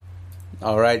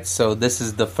Alright, so this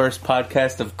is the first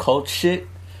podcast of Cult Shit.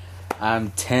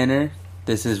 I'm Tanner.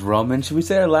 This is Roman. Should we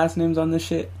say our last names on this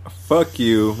shit? Fuck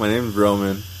you. My name's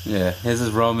Roman. Yeah, this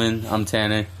is Roman. I'm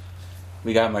Tanner.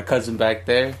 We got my cousin back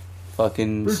there.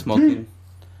 Fucking smoking.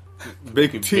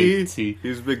 Big T. Big T.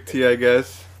 He's Big T, I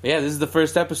guess. Yeah, this is the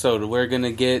first episode. We're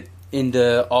gonna get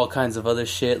into all kinds of other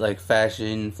shit like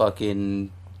fashion,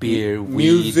 fucking beer, weed.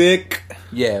 Music.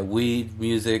 Yeah, weed,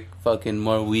 music, fucking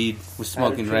more weed. We're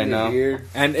smoking right now.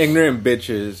 And ignorant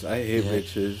bitches. I hate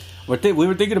bitches. We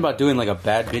were thinking about doing like a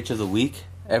bad bitch of the week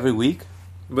every week.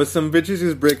 But some bitches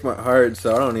just break my heart,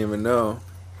 so I don't even know.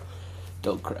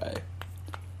 Don't cry.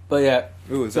 But yeah.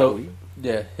 Ooh, is that weed?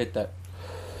 Yeah, hit that.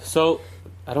 So,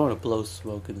 I don't want to blow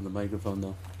smoke into the microphone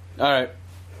though. Alright.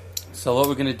 So what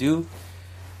we're going to do,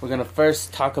 we're going to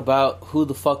first talk about who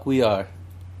the fuck we are.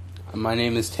 My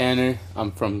name is Tanner.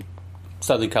 I'm from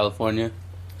Southern California.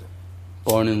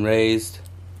 Born and raised.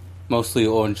 Mostly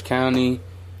Orange County.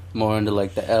 More into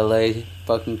like the LA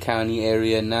fucking county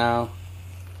area now.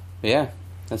 But yeah,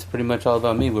 that's pretty much all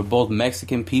about me. We're both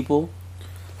Mexican people.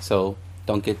 So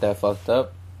don't get that fucked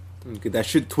up. Get that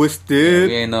shit twisted.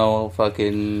 We ain't no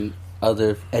fucking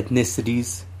other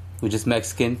ethnicities. We're just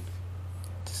Mexican.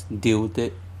 Just deal with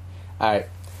it. Alright.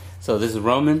 So this is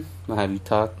Roman. I'll have you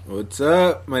talk. What's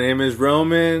up? My name is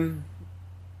Roman.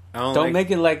 Don't make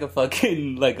it like a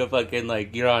fucking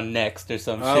like you're on Next or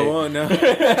some shit. I won't know.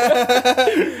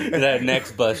 That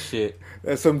Next Bus shit.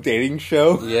 That's some dating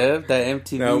show. Yeah, that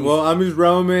MTV. No, well, I'm just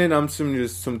Roman. I'm some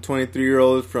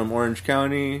 23-year-olds from Orange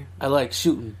County. I like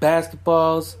shooting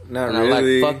basketballs. Not and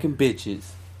really. I like fucking bitches.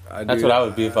 That's what I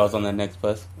would be if I was on that Next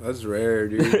Bus. That's rare,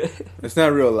 dude. It's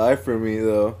not real life for me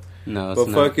though. No, it's but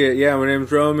not. fuck it. Yeah, my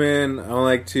name's Roman. I don't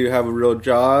like to have a real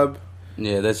job.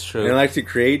 Yeah, that's true. And I like to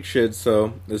create shit,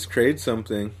 so let's create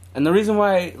something. And the reason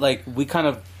why, like,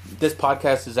 this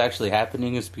podcast is actually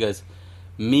happening is because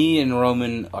me and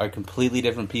Roman are completely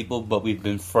different people, but we've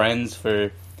been friends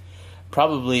for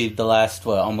probably the last,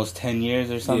 almost 10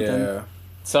 years or something? Yeah.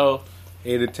 So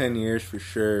 8 to 10 years for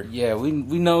sure. Yeah, we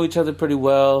know each other pretty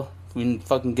well. We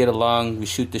fucking get along. We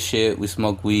shoot the shit. We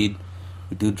smoke weed.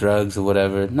 We do drugs or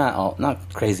whatever. Not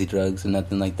crazy drugs or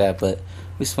nothing like that, but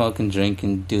we smoke and drink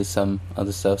and do some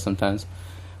other stuff sometimes.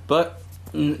 But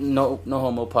no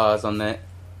homo pause on that.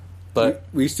 But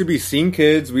we used to be scene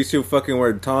kids. We used to fucking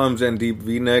wear Toms and deep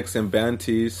V-necks and band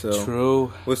tees. So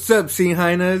true. What's up, scene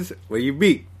hyenas? Where you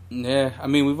be? Yeah, I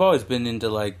mean, we've always been into,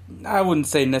 like, I wouldn't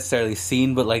say necessarily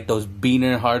scene, but like those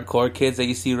beaner hardcore kids that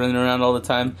you see running around all the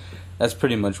time. That's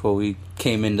pretty much what we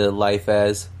came into life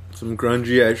as. Some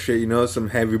grungy ass shit, some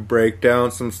heavy breakdown,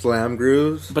 some slam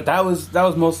grooves. But that was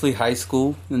mostly high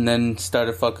school, and then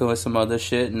started fucking with some other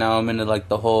shit. Now I'm into like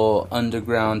the whole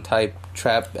underground type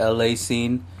trap LA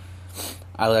scene.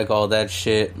 I like all that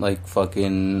shit, like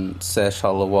fucking Sesh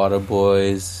Hollow Water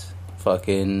Boys,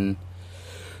 fucking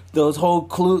those whole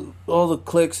all the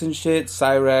cliques and shit,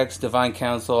 Cyrax, Divine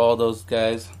Council, all those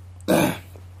guys.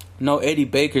 No, Eddie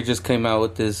Baker just came out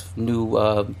with this new,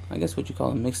 I guess what you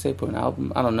call a mixtape or an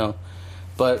album. I don't know.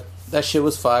 But that shit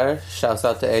was fire. Shouts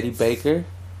out to Eddie Baker.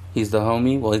 He's the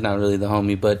homie. Well, he's not really the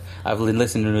homie, but I've been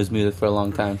listening to his music for a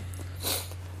long time.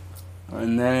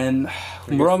 And then,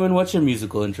 Roman, what's your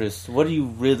musical interest? What are you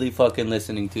really fucking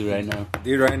listening to right now?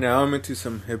 Dude, right now I'm into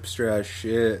some hipster ass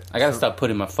shit. I gotta stop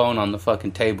putting my phone on the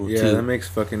fucking table, too. Yeah, that makes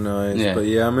fucking noise. Yeah. But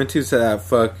yeah, I'm into that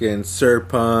fucking surf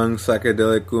punk,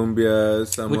 psychedelic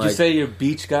cumbia. Would you say you're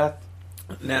beach goth?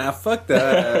 Nah, fuck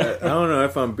that. I don't know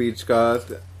if I'm beach goth.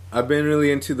 I've been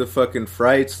really into the fucking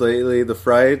Frights lately. The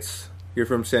Frights. You're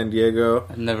from San Diego.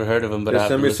 I've never heard of them, but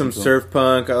There's some surf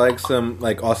punk. I like some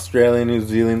like Australian, New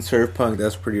Zealand surf punk.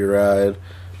 That's pretty rad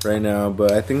right now.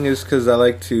 But I think it's because I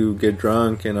like to get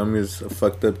drunk and I'm just a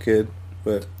fucked up kid.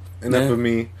 But enough of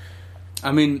me.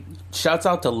 I mean, shouts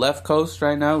out to Left Coast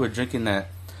right now. We're drinking that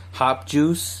hop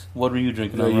juice. What were you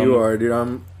drinking? No, you are,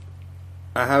 dude.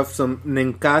 I have some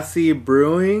Ninkasi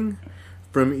Brewing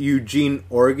from Eugene,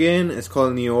 Oregon. It's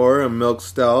called Nior, a milk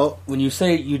stout. When you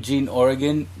say Eugene,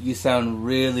 Oregon, you sound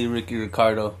really Ricky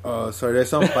Ricardo. Oh, sorry, did I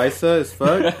sound paisa as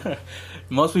fuck?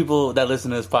 Most people that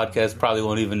listen to this podcast probably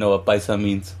won't even know what paisa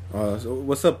means. So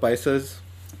what's up, paisas?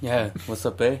 Yeah, what's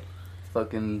up, eh?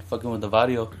 Fucking with the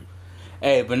barrio.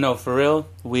 Hey, but no, for real,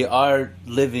 we are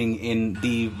living in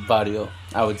the barrio,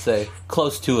 I would say.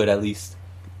 Close to it, at least.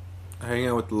 I hang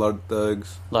out with a lot of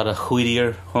thugs. A lot of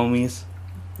whittier homies.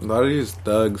 A lot of these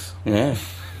thugs. Yeah.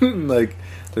 Like,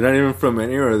 they're not even from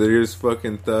anywhere. They're just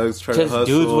fucking thugs trying to hustle. Just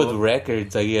dudes with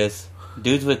records, I guess.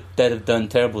 Dudes that have done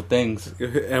terrible things.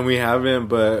 And we haven't,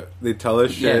 but they tell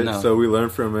us shit, so we learn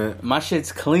from it. My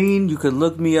shit's clean. You could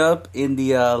look me up in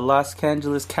the Los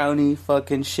Angeles County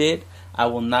fucking shit. I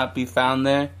will not be found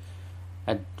there.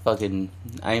 I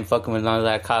ain't fucking with none of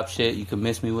that cop shit. You can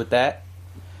miss me with that.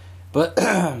 But,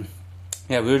 yeah,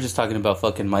 we were just talking about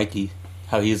fucking Mikey.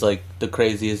 How he's, like, the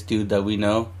craziest dude that we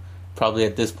know. Probably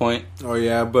at this point. Oh,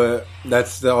 yeah, but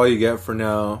that's all you get for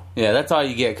now. Yeah, that's all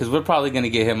you get, because we're probably going to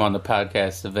get him on the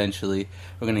podcast eventually.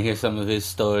 We're going to hear some of his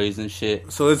stories and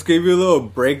shit. So let's give you a little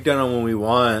breakdown on what we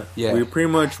want. Yeah. We pretty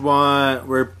much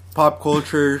we're pop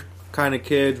culture kind of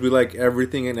kids. We like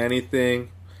everything and anything.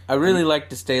 I really like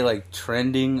to stay, like,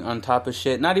 trending on top of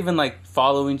shit. Not even, like,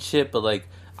 following shit, but, like,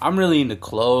 I'm really into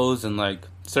clothes and, like,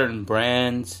 certain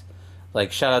brands.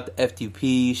 Like, shout out to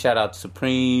FTP, shout out to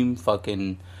Supreme,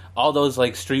 fucking... all those,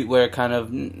 like, streetwear kind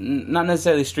of... not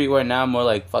necessarily streetwear now, more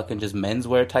like fucking just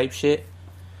menswear type shit.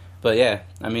 But, yeah,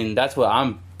 I mean, that's what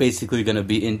I'm basically going to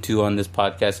be into on this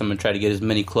podcast. I'm going to try to get as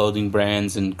many clothing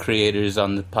brands and creators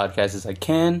on the podcast as I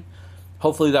can.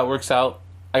 Hopefully that works out.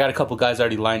 I got a couple guys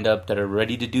already lined up that are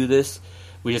ready to do this.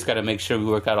 We just got to make sure we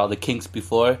work out all the kinks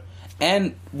before.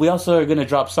 And we also are going to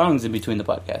drop songs in between the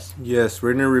podcast. Yes,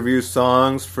 we're going to review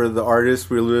songs for the artists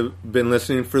we've been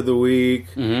listening for the week.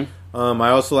 Mm-hmm.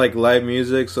 I also like live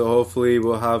music, so hopefully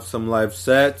we'll have some live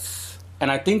sets. And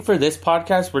I think for this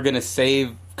podcast, we're going to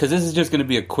save... because this is just going to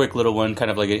be a quick little one,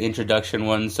 kind of like an introduction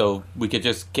one, so we could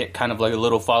just get kind of like a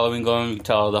little following going. We can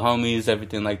tell all the homies,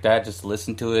 everything like that, just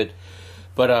listen to it.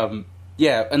 But,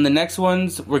 yeah, and the next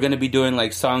ones, we're going to be doing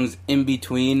like songs in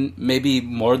between, maybe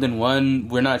more than one.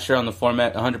 We're not sure on the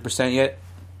format 100% yet.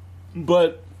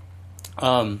 But,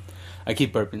 I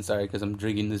keep burping, sorry, because I'm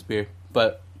drinking this beer.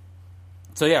 But...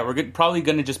 so, yeah, we're probably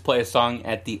going to just play a song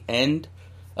at the end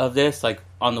of this, like,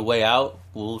 on the way out.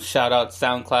 We'll shout out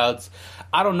SoundClouds.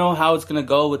 I don't know how it's going to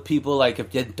go with people, like,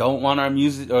 if they don't want our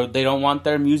music, or they don't want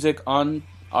their music on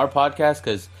our podcast,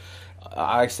 because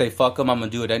I say fuck them, I'm going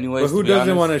to do it anyways. But who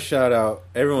doesn't want to shout out?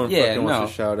 Everyone fucking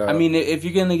wants to shout out. I mean, if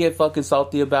you're going to get fucking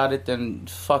salty about it, then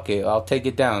fuck it. I'll take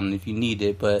it down if you need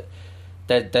it, but...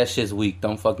 that shit's weak.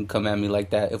 Don't fucking come at me like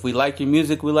that. If we like your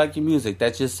music, we like your music.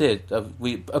 That's just it.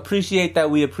 We appreciate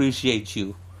that. We appreciate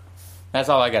you. That's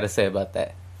all I got to say about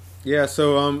that. Yeah,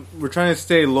 so we're trying to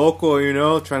stay local,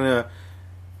 trying to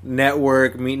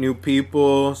network, meet new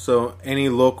people. So any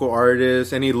local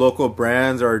artists, any local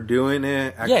brands are doing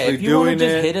it. Yeah, if you want to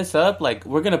just hit us up, like,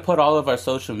 we're going to put all of our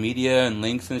social media and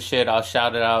links and shit. I'll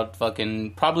shout it out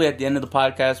fucking probably at the end of the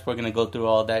podcast. We're going to go through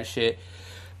all that shit.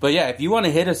 But yeah, if you want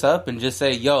to hit us up and just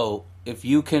say, yo, if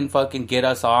you can fucking get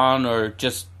us on, or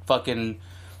just fucking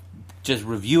just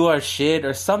review our shit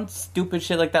or some stupid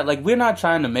shit like that. Like, we're not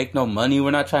trying to make no money.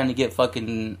 We're not trying to get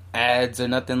fucking ads or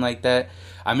nothing like that.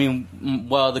 I mean,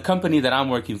 well, the company that I'm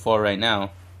working for right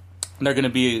now, they're going to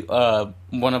be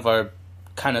one of our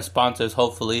kind of sponsors,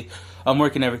 hopefully. I'm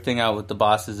working everything out with the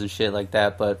bosses and shit like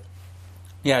that. But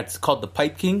yeah, it's called the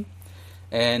Pipe King.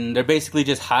 And they're basically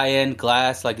just high-end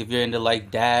glass, like if you're into,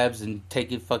 like, dabs and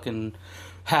taking fucking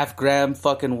half-gram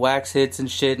fucking wax hits and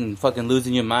shit and fucking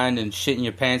losing your mind and shitting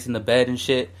your pants in the bed and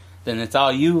shit, then it's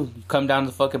all you. You come down to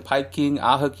the fucking Pipe King,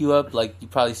 I'll hook you up. Like, you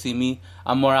probably see me.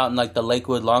 I'm more out in, like, the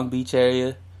Lakewood, Long Beach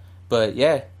area. But,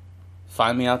 yeah,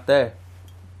 find me out there.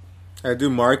 I do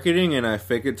marketing and I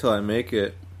fake it till I make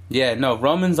it. Yeah, no,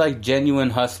 Roman's like genuine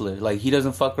hustler. Like, he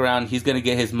doesn't fuck around. He's gonna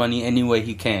get his money any way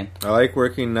he can. I like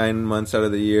working 9 months out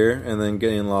of the year and then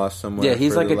getting lost somewhere. Yeah,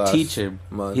 he's like a teacher.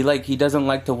 Month. He doesn't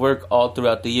like to work all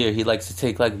throughout the year. He likes to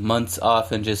take like months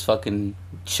off and just fucking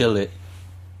chill it.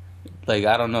 Like,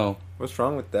 I don't know. What's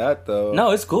wrong with that though?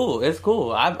 No, it's cool. It's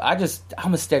cool.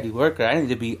 I'm a steady worker. I need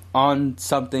to be on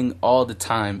something all the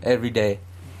time, every day.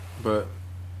 But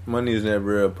money is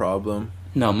never a problem.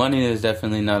 No, money is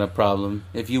definitely not a problem.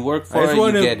 If you work for it,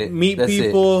 you get it. Meet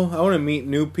people. I want to meet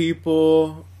new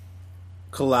people,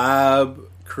 collab,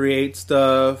 create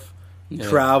stuff,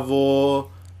 travel,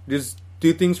 just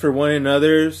do things for one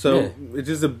another. So it's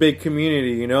just a big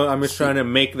community, I'm just trying to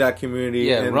make that community.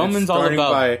 Yeah, and Roman's all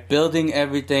about building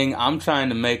everything. I'm trying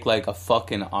to make like a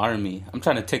fucking army. I'm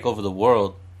trying to take over the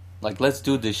world. Like, let's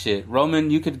do this shit. Roman,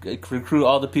 you could recruit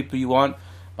all the people you want.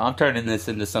 I'm turning this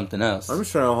into something else. I'm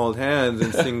just trying to hold hands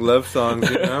and sing love songs,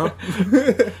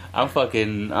 I'm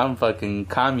fucking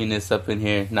communist up in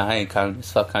here. Nah, I ain't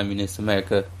communist. Fuck communist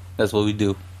America. That's what we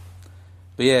do.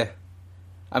 But yeah,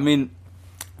 I mean,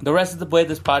 the rest of the way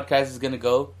this podcast is gonna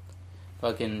go,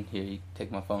 fucking, here, you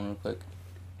take my phone real quick.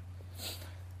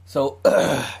 So,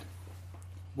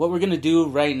 what we're gonna do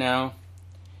right now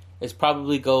is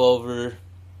probably go over,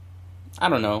 I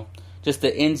don't know, just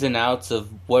the ins and outs of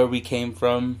where we came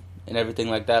from and everything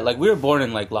like that. Like, we were born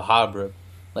in, like, La Habra.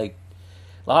 Like,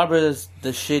 La Habra is the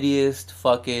shittiest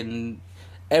fucking...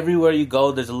 Everywhere you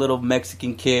go, there's a little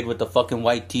Mexican kid with a fucking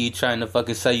white tee trying to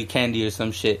fucking sell you candy or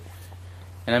some shit.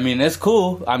 And I mean, it's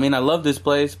cool. I mean, I love this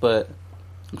place, but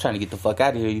I'm trying to get the fuck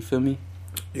out of here, you feel me?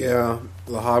 Yeah,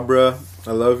 La Habra,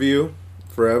 I love you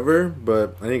forever,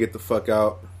 but I need to get the fuck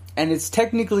out. And it's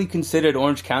technically considered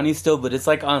Orange County still, but it's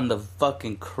like on the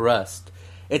fucking crust.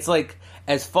 It's like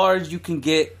as far as you can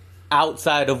get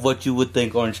outside of what you would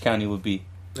think Orange County would be.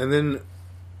 And then,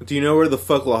 do you know where the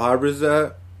fuck La Habra's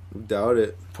at? Doubt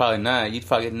it. Probably not. You'd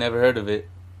fucking never heard of it.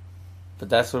 But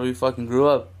that's where we fucking grew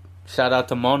up. Shout out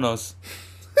to Monos.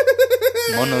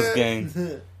 Monos gang.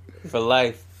 For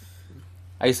life.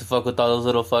 I used to fuck with all those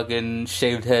little fucking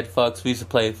shaved head fucks. We used to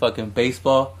play fucking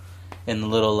baseball in the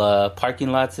little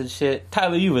parking lots and shit.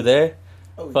 Tyler, you were there.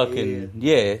 Oh, Fucking,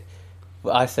 yeah.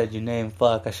 Well, I said your name.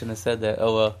 Fuck, I shouldn't have said that.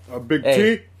 Oh, well. A big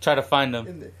Hey, T. try to find them.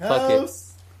 In the Fuck it.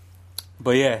 house.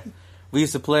 But yeah, we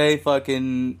used to play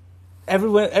fucking...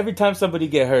 Every time somebody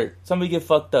get hurt, somebody get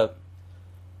fucked up.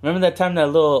 Remember that time that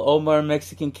little Omar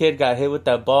Mexican kid got hit with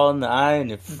that ball in the eye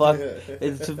and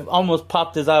it almost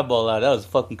popped his eyeball out. That was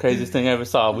the fucking craziest thing I ever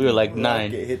saw. We were like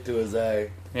 9. Get hit to his eye.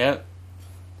 Yeah.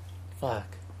 Fuck.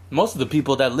 Most of the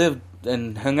people that lived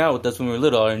and hung out with us when we were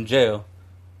little are in jail.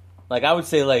 Like, I would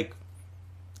say, like,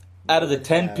 out of the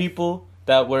 10 half. people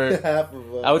that were... Half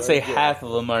of them I would say are dead. half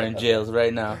of them are in jails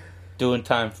right now, doing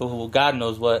time for who God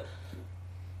knows what.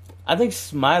 I think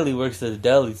Smiley works at a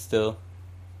deli still.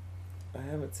 I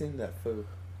haven't seen that food.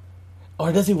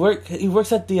 Or does he work? He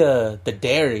works at the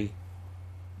dairy.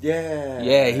 Yeah.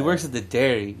 Yeah, he works at the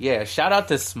dairy. Yeah, shout out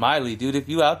to Smiley, dude. If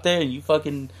you out there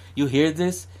and you hear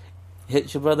this,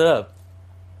 hit your brother up.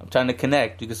 I'm trying to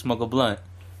connect. You can smoke a blunt.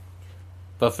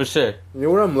 But for sure. You know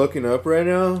what I'm looking up right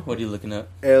now? What are you looking up?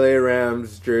 LA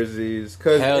Rams jerseys.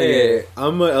 Cause Hell hey, yeah.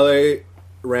 I'm a LA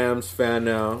Rams fan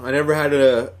now. I never had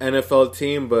a NFL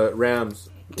team, but Rams.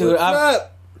 Dude, What's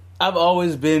up? I've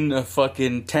always been a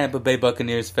fucking Tampa Bay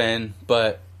Buccaneers fan,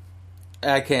 but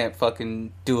I can't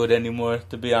fucking do it anymore,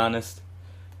 to be honest.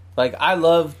 Like, I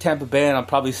love Tampa Bay, and I'm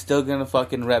probably still gonna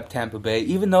fucking rep Tampa Bay,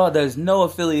 even though there's no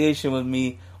affiliation with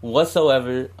me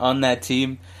whatsoever on that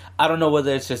team. I don't know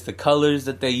whether it's just the colors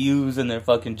that they use in their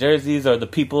fucking jerseys, or the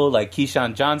people like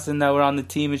Keyshawn Johnson that were on the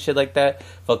team and shit like that.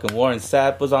 Fucking Warren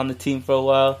Sapp was on the team for a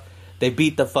while. They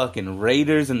beat the fucking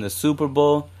Raiders in the Super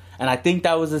Bowl. And I think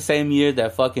that was the same year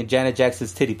that fucking Janet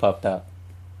Jackson's titty popped out.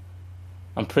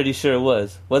 I'm pretty sure it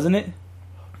was. Wasn't it?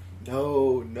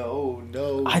 No.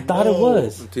 I thought it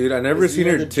was. Dude, I never seen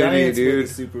her titty, dude.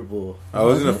 Super Bowl. I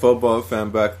wasn't a football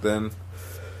fan back then.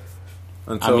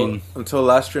 Until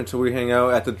last year, until we hang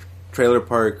out at the trailer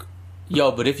park.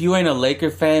 Yo, but if you ain't a Laker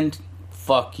fan,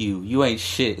 fuck you. You ain't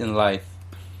shit in life.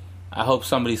 I hope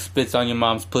somebody spits on your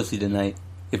mom's pussy tonight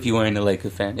if you ain't a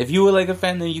Laker fan. If you were a Laker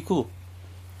fan, then you cool.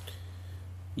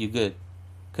 You good.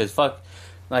 Because fuck,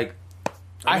 like,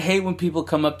 I hate when people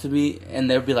come up to me and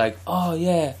they'll be like, oh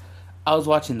yeah, I was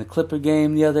watching the Clipper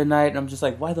game the other night. And I'm just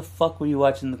like, why the fuck were you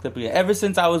watching the Clipper game? Ever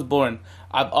since I was born,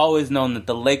 I've always known that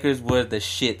the Lakers were the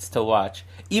shits to watch.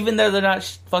 Even though they're not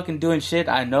fucking doing shit,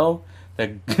 I know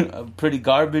they're pretty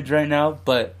garbage right now,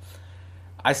 but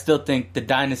I still think the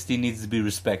dynasty needs to be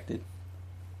respected.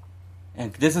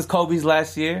 And this is Kobe's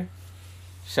last year.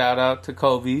 Shout out to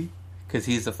Kobe. Because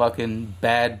he's a fucking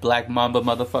bad Black Mamba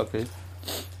motherfucker.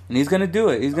 And he's going to do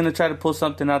it. He's going to try to pull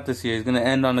something out this year. He's going to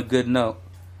end on a good note.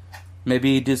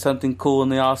 Maybe he did something cool in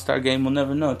the All-Star game. We'll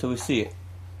never know until we see it.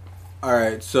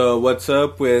 Alright, so what's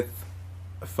up with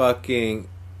fucking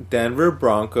Denver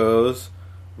Broncos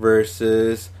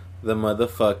versus the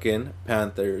motherfucking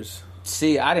Panthers?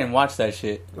 See, I didn't watch that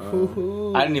shit.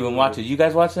 Ooh. I didn't even watch it. You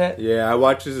guys watch that? Yeah, I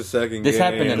watched the second This game.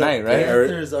 happened tonight, right?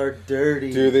 Panthers are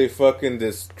dirty. Dude, they fucking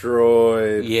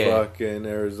destroyed Yeah. fucking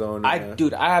Arizona. I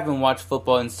haven't watched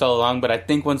football in so long, but I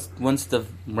think once the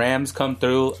Rams come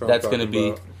through, That's what I'm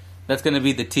that's gonna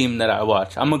be the team that I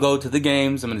watch. I'm gonna go to the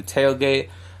games. I'm gonna tailgate.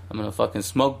 I'm gonna fucking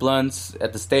smoke blunts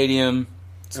at the stadium.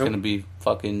 It's gonna be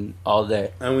fucking all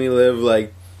day. And we live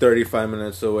like 35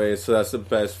 minutes away, so that's the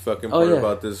best fucking part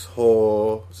about this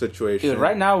whole situation. Dude,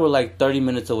 right now we're like 30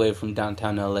 minutes away from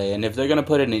downtown LA, and if they're gonna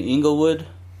put it in Inglewood,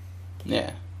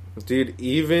 yeah. Dude,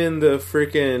 even the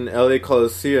freaking LA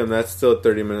Coliseum, that's still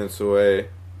 30 minutes away.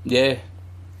 Yeah.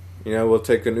 You know, we'll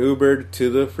take an Uber to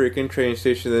the freaking train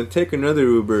station, then take another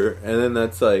Uber, and then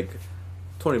that's like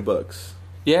 $20.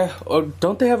 Yeah, or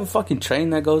don't they have a fucking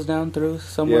train that goes down through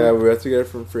somewhere? Yeah, we have to get it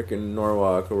from freaking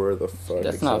Norwalk or where the fuck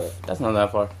That's it's not at. that's not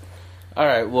that far. All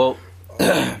right, well,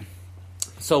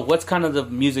 so what's kind of the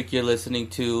music you're listening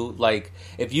to? Like,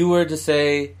 if you were to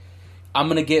say I'm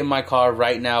gonna get in my car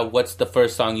right now. What's the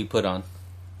first song you put on?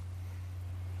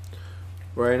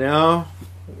 Right now,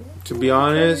 to be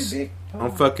honest,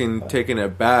 I'm fucking taking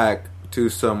it back to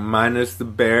some Minus the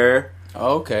Bear,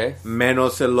 Okay.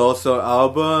 Menos Celoso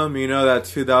album. You know, that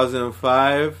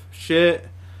 2005 shit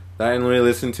that I didn't really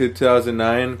listen to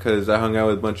 2009 because I hung out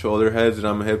with a bunch of older heads and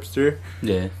I'm a hipster.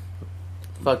 Yeah.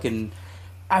 Fucking.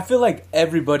 I feel like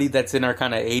everybody that's in our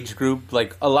kind of age group,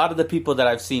 like a lot of the people that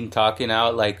I've seen talking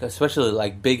out, like especially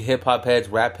like big hip hop heads,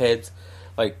 rap heads,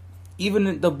 like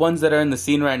even the ones that are in the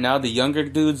scene right now, the younger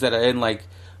dudes that are in like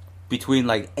between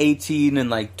like 18 and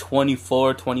like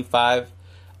 24, 25,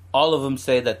 all of them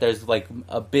say that there's like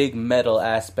a big metal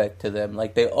aspect to them.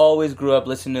 Like they always grew up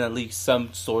listening to at least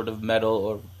some sort of metal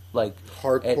or like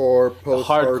Hardcore,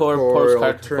 post-hardcore,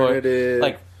 alternative,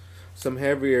 like some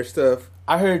heavier stuff.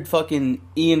 I heard fucking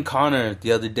Ian Connor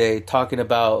the other day talking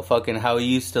about fucking how he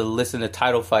used to listen to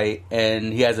Title Fight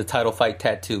and he has a Title Fight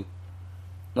tattoo.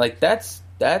 Like that's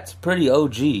pretty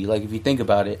OG. Like if you think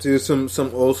about it, Dude, some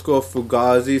old school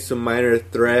Fugazi, some Minor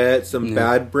Threat, some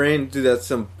Bad Brain. Dude, that's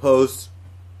some post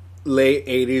late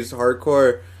 80s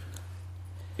hardcore.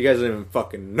 You guys don't even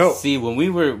fucking know. See,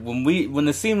 when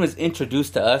the scene was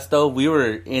introduced to us though, we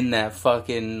were in that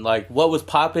fucking like what was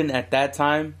popping at that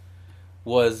time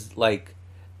was like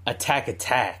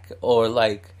Attack or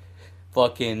like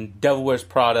fucking Devil Wears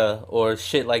Prada or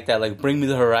shit like that, like Bring Me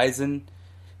the Horizon.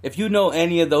 If you know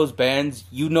any of those bands,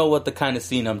 you know what the kind of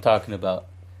scene I'm talking about.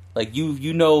 Like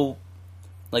you know,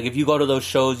 like if you go to those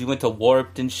shows, you went to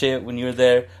Warped and shit when you were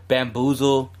there,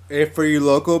 Bamboozle. Hey, for you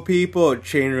local people,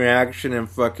 Chain Reaction and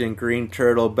fucking Green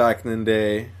Turtle back in the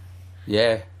day.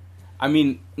 Yeah. I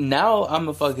mean, now I'm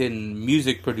a fucking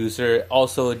music producer,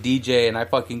 also a DJ, and I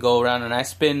fucking go around and I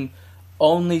spin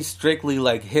only strictly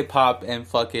like hip hop and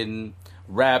fucking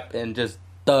rap and just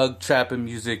thug trapping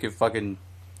music and fucking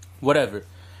whatever.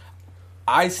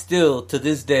 I still, to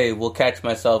this day, will catch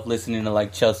myself listening to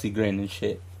like Chelsea Grin and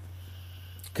shit.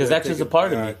 Because that's just a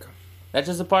part of me. That's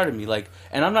just a part of me. Like,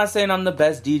 and I'm not saying I'm the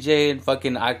best DJ and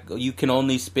fucking you can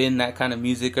only spin that kind of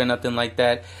music or nothing like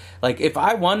that. Like, if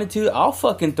I wanted to, I'll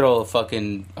fucking throw a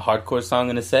fucking hardcore song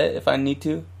in a set if I need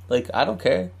to. Like, I don't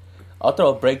care. I'll throw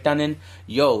a breakdown in.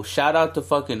 Yo, shout out to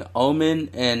fucking Omen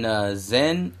and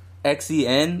Zen,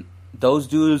 XEN. Those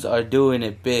dudes are doing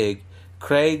it big.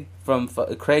 Craig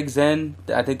Zen,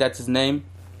 I think that's his name.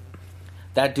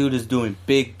 That dude is doing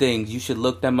big things. You should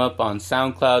look them up on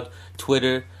SoundCloud,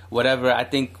 Twitter, whatever. I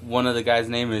think one of the guys'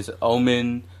 name is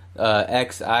Omen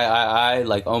XIII,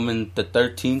 like Omen the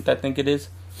 13th, I think it is.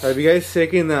 Have you guys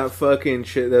taken that fucking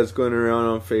shit that's going around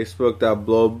on Facebook, that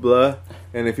blah blah,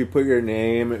 and if you put your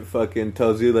name, it fucking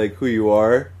tells you like who you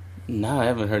are? No, I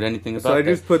haven't heard anything about that. So I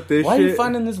just put this Why shit. are you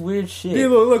finding this weird shit? Dude,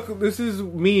 look, this is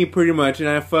me pretty much, and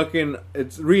I fucking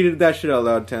read that shit out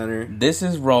loud, Tanner. This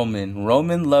is Roman.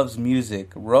 Roman loves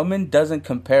music. Roman doesn't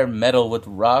compare metal with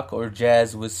rock or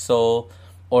jazz with soul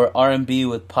or R&B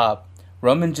with pop.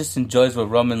 Roman just enjoys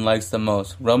what Roman likes the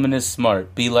most. Roman is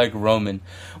smart. Be like Roman.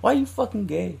 Why are you fucking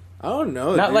gay? I don't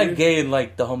know, Not dude. like gay in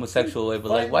like the homosexual way, but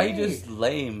like why you just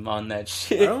lame on that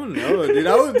shit? I don't know,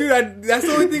 dude. That's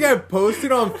the only thing I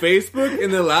posted on Facebook in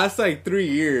the last like 3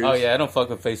 years. Oh yeah, I don't fuck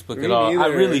with Facebook Me at all. I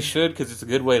neither. really should because it's a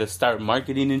good way to start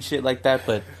marketing and shit like that.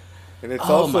 But And it's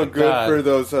Oh also my good God. for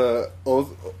those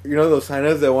old, you know, those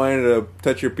signos that wanted to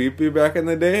touch your pee-pee back in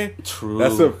the day. true.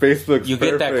 That's what Facebook's You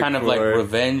get that perfect kind of like for.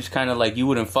 revenge, kind of like you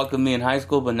wouldn't fuck with me in high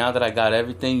school, but now that I got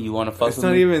everything, you want to fuck It's with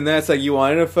not me. even that. It's like you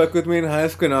wanted to fuck with me in high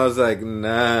school, and I was like,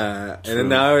 nah. And True. then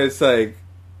now it's like,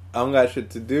 I don't got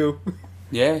shit to do.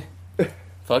 Yeah,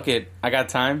 fuck it. I got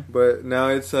time. But now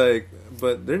it's like,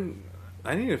 but they're.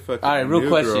 I need a fucking. All right, real new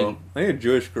question. Girl. I need a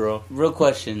Jewish girl. Real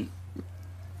question: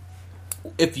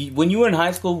 when you were in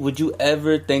high school, would you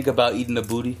ever think about eating the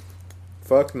booty?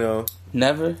 Fuck no.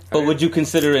 Never. But would you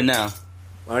consider it now?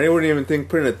 I wouldn't even think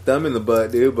putting a thumb in the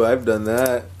butt, dude. But I've done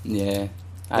that. Yeah,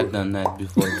 I've done that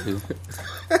before too.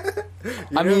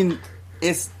 I know- mean,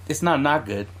 it's not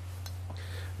good.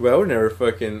 Well, I would never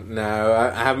fucking no.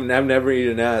 I've never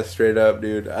eaten ass straight up,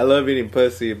 dude. I love eating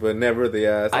pussy, but never the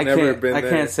ass. I've never been I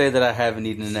there. can't say that I haven't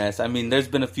eaten an ass. I mean, there's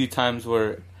been a few times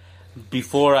where,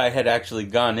 before I had actually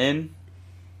gone in,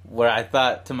 where I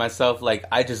thought to myself, like,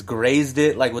 I just grazed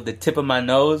it, like, with the tip of my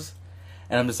nose,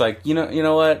 and I'm just like, you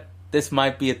know what? This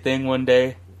might be a thing one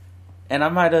day, and I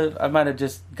might have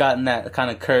just gotten that kind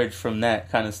of courage from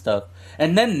that kind of stuff.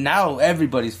 And then now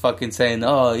everybody's fucking saying,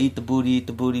 oh, eat the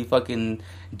booty, fucking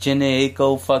Jhené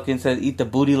Aiko fucking says eat the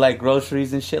booty like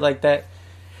groceries and shit like that.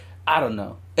 I don't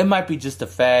know. It might be just a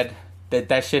fad.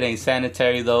 That shit ain't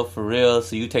sanitary though, for real.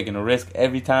 So you taking a risk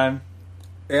every time.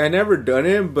 Yeah, I never done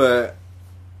it, but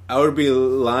I would be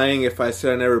lying if I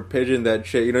said I never pigeoned that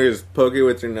shit. You know, you just poke it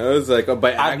with your nose, like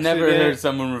by accident. I've never heard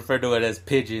someone refer to it as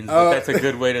pigeons, but that's a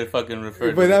good way to fucking refer to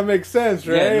it. But that makes sense,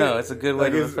 right? Yeah, no, it's a good way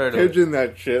to refer to it. Pigeon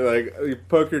that shit. Like, you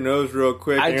poke your nose real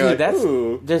quick. I and do. you're like, That's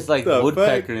ooh, just like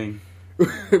woodpeckering.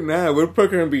 Nah,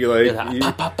 woodpeckering be like, Like,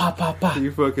 pa, pa, pa, pa, pa.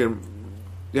 you fucking,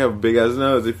 you have a big ass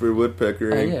nose if you're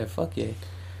woodpeckering. Oh, yeah, fuck yeah.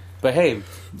 But hey,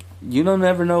 you don't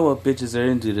ever know what bitches are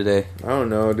into today. I don't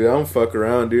know, dude. I don't fuck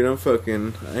around, dude.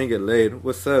 I ain't get laid.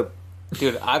 What's up?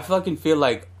 Dude, I fucking feel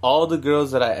like all the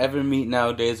girls that I ever meet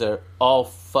nowadays are all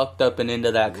fucked up and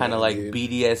into that kind of like dude.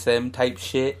 BDSM type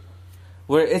shit.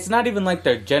 Where it's not even like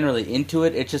they're generally into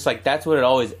it. It's just like that's what it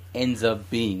always ends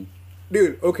up being.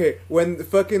 Dude, okay, when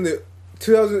the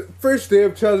 2000 first day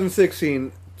of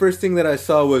 2016, first thing that I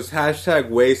saw was hashtag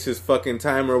waste his fucking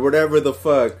time or whatever the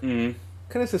fuck. Mm-hmm.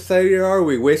 What kind of society are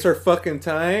we? Waste our fucking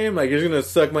time? Like, you're just gonna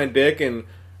suck my dick and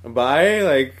bye?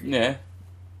 Like, Yeah.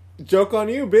 joke on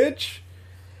you, bitch.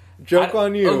 Joke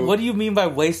on you. What do you mean by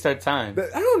waste our time?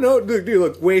 I don't know, dude.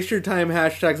 Look, waste your time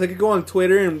hashtags. Like, you go on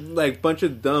Twitter and like bunch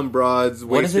of dumb broads.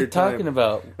 What waste is your it talking time.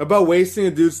 about? About wasting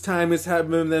a dude's time is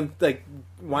having them like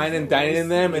wine and dining in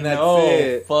them, and that's No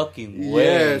it. fucking way.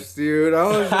 Yes, dude. I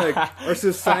was like, our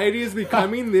society is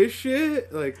becoming this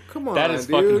shit. Like, come on, That is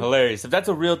dude. fucking hilarious. If that's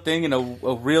a real thing and a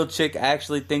real chick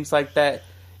actually thinks like that,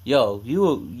 yo,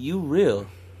 you real.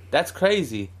 That's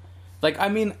crazy. Like, I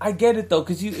mean, I get it though,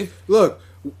 because Look,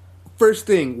 first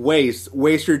thing, waste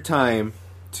your time.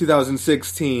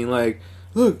 2016, like,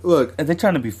 look. are they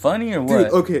trying to be funny or Dude,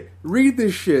 what? okay, read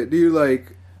this shit, dude.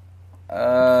 Like,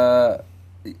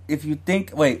 If you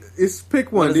think, wait, it's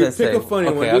pick one, what dude. does that Pick say? a funny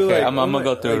okay, one. Dude, okay, like, I'm gonna like-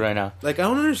 go through like- it right now. Like, I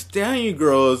don't understand you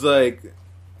girls. Like,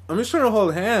 I'm just trying to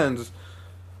hold hands.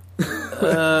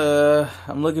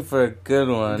 I'm looking for a good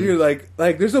one. Dude, like,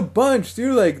 there's a bunch,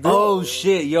 dude. Like, Oh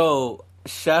shit, yo!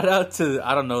 Shout out to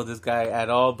I don't know this guy at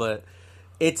all, but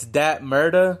it's Dat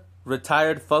Murda,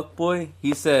 retired fuckboy.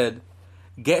 He said,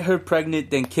 "Get her pregnant,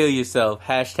 then kill yourself."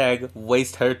 Hashtag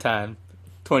waste her time.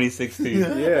 2016.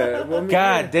 yeah. Well, I mean,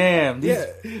 God damn, these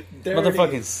Yeah.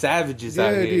 motherfucking savages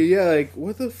out Yeah, here. dude. Yeah, like,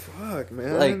 what the fuck,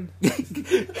 man?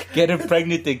 Like, get her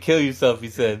pregnant, then kill yourself. He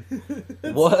said,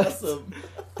 "What? Awesome.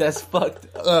 That's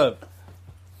fucked up."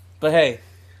 But hey,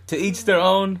 to each their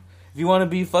own. If you want to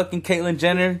be fucking Caitlyn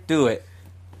Jenner, do it.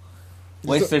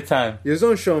 Waste their time. You just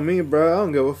don't show me, bro. I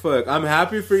don't give a fuck. I'm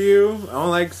happy for you. I don't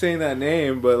like saying that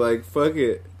name, but like, fuck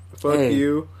it. Fuck Hey.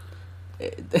 you.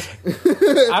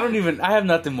 I have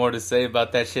nothing more to say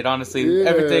about that shit, honestly. Yeah.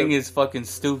 Everything is fucking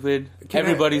stupid.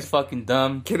 Everybody's fucking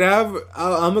dumb. Can I have?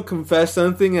 I'm gonna confess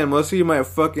something, and most of you might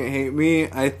fucking hate me.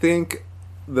 I think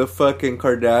the fucking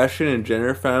Kardashian and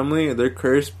Jenner family, they're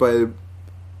cursed by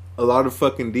a lot of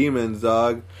fucking demons,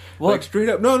 dog. What? Like, straight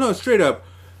up. No, straight up.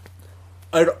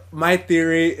 My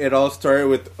theory, it all started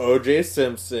with O.J.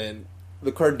 Simpson.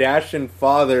 The Kardashian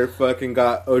father fucking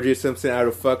got O.J. Simpson out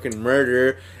of fucking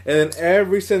murder. And then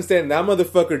ever since then, that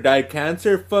motherfucker died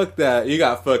cancer. Fuck that. You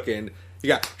got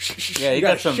Yeah, you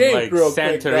got some shaped like real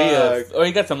quick, Santeria, dog. or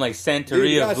you got some like Dude, Santeria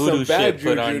you got voodoo some bad shit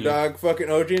put on juju, you. dog. Fucking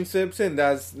O.J. Simpson,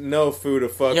 that's no food to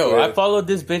fuck Yo, with. I followed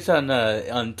this bitch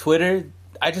on Twitter.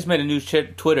 I just made a new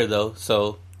Twitter though,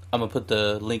 so I'm gonna put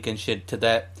the link and shit to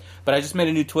that. But I just made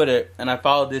a new Twitter and I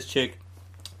followed this chick.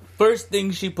 First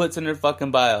thing she puts in her fucking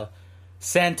bio,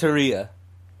 Santeria.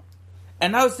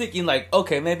 And I was thinking like,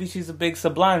 okay, maybe she's a big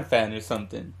Sublime fan or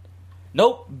something.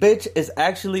 Nope, bitch is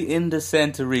actually into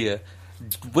Santeria.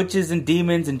 Witches and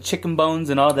demons and chicken bones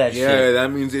and all that Yeah, shit.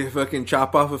 that means they fucking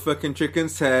chop off a fucking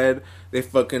chicken's head. They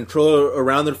fucking troll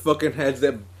around their fucking heads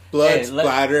that blood Hey,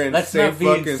 splatter and let's say not be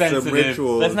fucking some insensitive.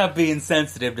 rituals. Let's not be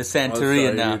insensitive to Santeria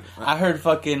sorry, now. dude. I heard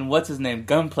fucking what's his name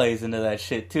Gunplay's into that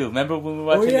shit too. Remember when we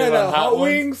were Oh watching yeah, it the on hot Ones?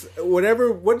 wings, whatever.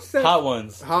 What's that? Hot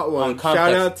Ones. Hot On ones. Complex.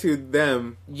 Shout out to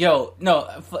them. Yo, no,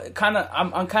 kind of.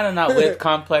 I'm kind of not with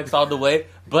Complex all the way,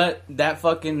 but that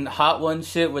fucking Hot Ones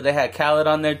shit where they had Khaled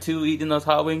on there too, eating those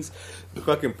hot wings.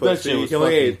 Fucking That pussy. shit was He only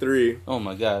fucking- ate 3. Oh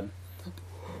my god,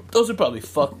 those are probably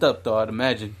fucked up though. I'd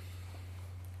imagine.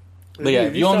 But yeah,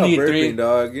 Dude, if you only eat stop burping, 3,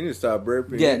 dog. You need to stop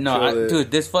burping. yeah, You no, chill it. dude,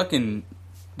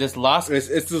 this Lost. It's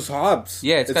just hops.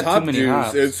 Yeah, it's got hop too many juice.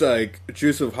 hops. It's like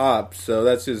juice of hops. So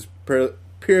that's just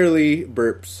purely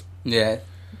burps. Yeah.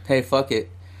 Hey, fuck it.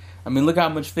 I mean, look how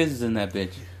much fizz is in that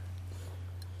bitch.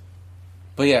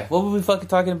 But yeah, what were we fucking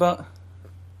talking about?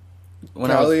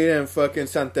 Cali and fucking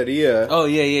Santeria. Oh,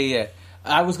 yeah.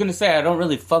 I was gonna say, I don't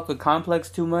really fuck with Complex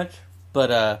too much,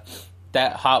 but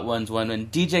that Hot Ones one,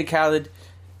 and DJ Khaled,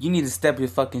 you need to step your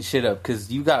fucking shit up,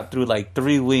 because you got through like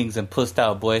 3 wings and pussed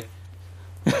out, boy.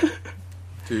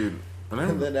 Dude,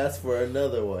 And then ask for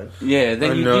another one. Yeah,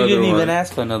 then you Another didn't one. even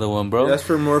ask for another one, bro. That's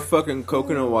for more fucking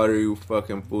coconut water, you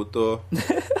fucking puto.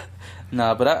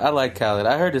 Nah, but I like Khaled.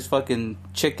 I heard his fucking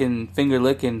chicken finger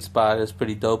licking spot is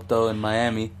pretty dope, though, in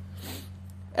Miami.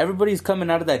 Everybody's coming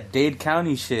out of that Dade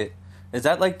County shit. Is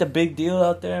that, like, the big deal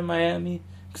out there in Miami?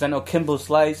 Because I know Kimbo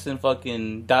Slice and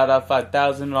fucking Dada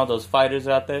 5000 and all those fighters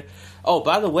are out there. Oh,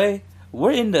 by the way,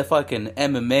 we're into fucking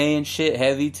MMA and shit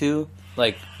heavy, too.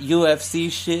 Like,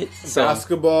 UFC shit. So,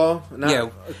 Basketball, Yeah.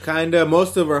 kinda.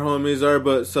 Most of our homies are,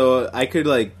 but so I could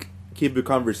like keep a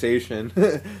conversation.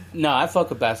 no, I fuck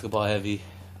with basketball heavy.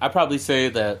 I probably say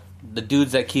that the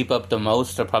dudes that keep up the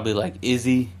most are probably, like,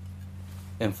 Izzy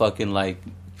and fucking, like,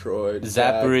 Troy,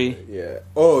 Zappery. Zach, yeah.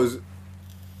 Oh,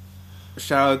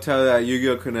 shout out to that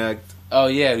Yu-Gi-Oh! Connect. oh,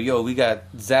 yeah, yo, we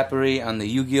got Zappery on the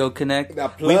Yu-Gi-Oh! Connect.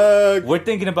 That plug. We're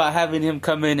thinking about having him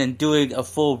come in and doing a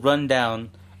full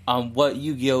rundown on what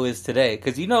Yu-Gi-Oh! Is today.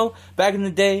 Because, you know, back in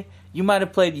the day, you might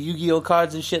have played Yu-Gi-Oh!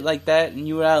 Cards and shit like that, and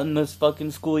you were out in this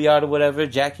fucking schoolyard or whatever,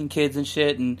 jacking kids and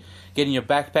shit, and getting your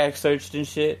backpack searched and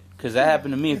shit. Because that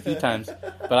happened to me a few times.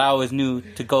 But I always knew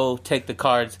to go take the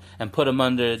cards and put them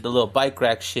under the little bike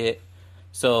rack shit.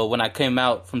 So when I came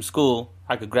out from school,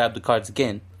 I could grab the cards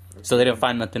again. So they didn't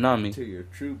find nothing on me. To your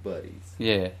true buddies.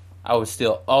 Yeah. I would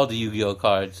steal all the Yu-Gi-Oh!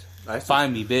 Cards.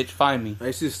 Find me, bitch. Find me. I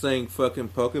used to sling fucking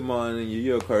Pokemon and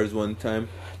Yu-Gi-Oh! Cards one time.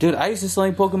 Dude, I used to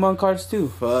sling Pokemon cards too.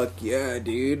 Fuck yeah,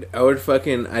 dude.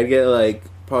 I'd get like,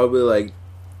 probably like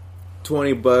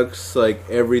 $20 like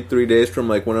every 3 days from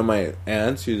like one of my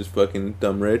aunts who's fucking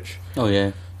dumb rich. Oh,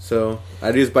 yeah. So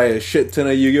I'd just buy a shit ton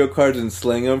of Yu-Gi-Oh! Cards and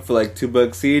sling them for like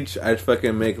 $2 each. I'd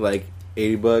fucking make like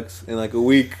 $80 in like a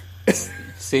week.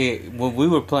 See, when we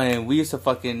were playing, we used to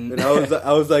fucking... And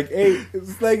I was like, hey,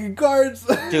 it's slanging cards.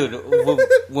 Dude,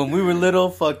 when we were little,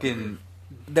 fucking...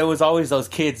 There was always those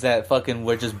kids that fucking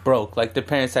were just broke. Like, their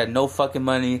parents had no fucking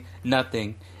money,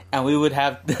 nothing. And we would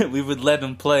let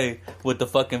them play with the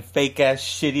fucking fake-ass,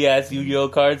 shitty-ass Yu-Gi-Oh!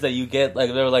 Cards that you get. Like,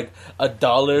 they were like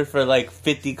 $1 for like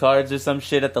 50 cards or some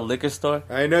shit at the liquor store.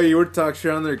 I know, you would talk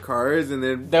shit on their cards and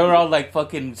then... They were all like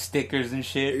fucking stickers and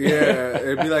shit. Yeah,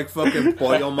 it'd be like fucking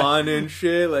Boyomon and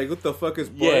shit. Like, what the fuck is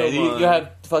Boyomon? Yeah, you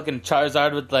have fucking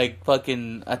Charizard with like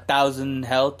fucking 1,000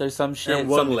 health or some shit. And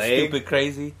one something leg. stupid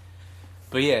crazy.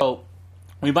 But yeah, so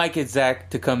we might get Zach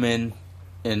to come in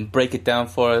and break it down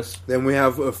for us. Then we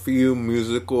have a few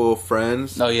musical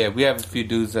friends. Oh yeah, we have a few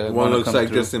dudes that One wanna looks come like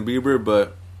through. Justin Bieber,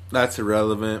 but that's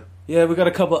irrelevant. Yeah, we got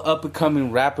a couple up and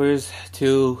coming rappers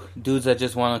too. Dudes that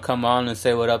just want to come on and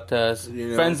say what up to us. You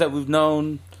know. Friends that we've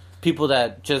known. People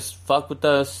that just fuck with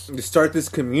us. You start this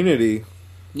community.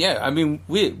 Yeah, I mean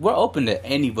we're open to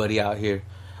anybody out here.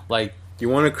 Like, You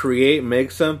want to create,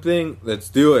 make something? Let's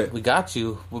do it. we got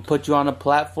you. We'll put you on a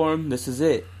platform. This is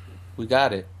it. We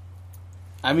got it.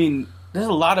 I mean, there's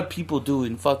a lot of people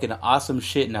doing fucking awesome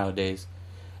shit nowadays.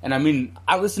 And I mean,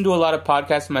 I listen to a lot of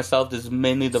podcasts myself. This is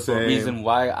mainly the Same. reason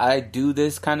why I do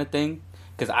this kind of thing.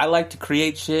 Because I like to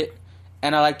create shit.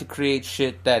 And I like to create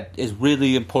shit that is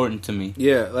really important to me.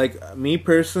 Yeah, like me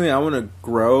personally, I want to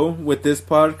grow with this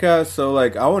podcast. So,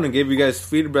 like, I want to give you guys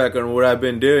feedback on what I've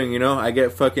been doing. You know, I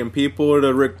get fucking people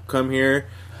to come here,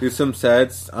 do some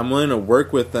sets. I'm willing to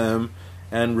work with them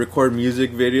and record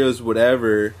music videos,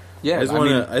 whatever. Yeah, I just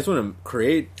want to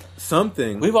create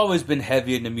something. We've always been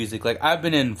heavy into music. Like, I've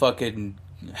been in fucking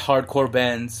hardcore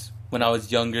bands when I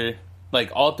was younger. Like,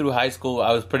 all through high school,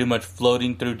 I was pretty much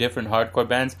floating through different hardcore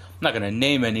bands. I'm not going to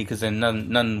name any because they're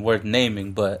none worth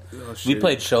naming, but Oh, we shit.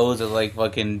 played shows at, like,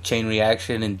 fucking Chain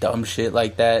Reaction and dumb shit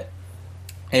like that.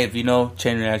 Hey, if you know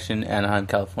Chain Reaction, Anaheim,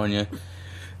 California,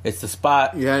 it's the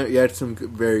spot. Yeah, you had some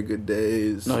very good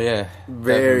days. Oh, yeah.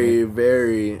 Very,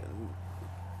 very.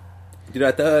 Dude,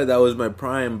 I thought that was my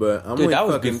prime, but I'm Dude, like that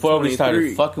was fucking before 23. we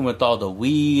started fucking with all the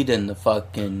weed and the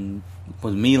fucking...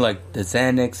 With me, like, the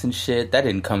Xanax and shit. That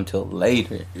didn't come till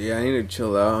later. Yeah, I need to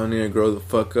chill out. I need to grow the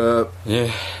fuck up.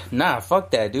 Yeah. Nah,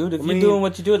 fuck that, dude. If I you're mean- doing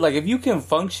what you do, like, if you can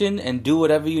function and do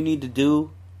whatever you need to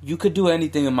do, you could do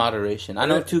anything in moderation. I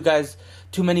know Yeah.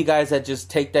 too many guys that just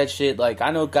take that shit. Like, I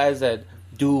know guys that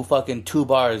do fucking 2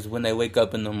 bars when they wake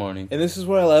up in the morning. And this is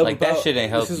what I love Like, that about shit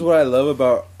ain't This is healthy. what I love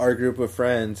about our group of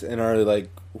friends and our, like,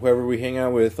 whoever we hang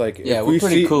out with. Like, Yeah, if we're we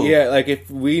pretty cool. Yeah, like,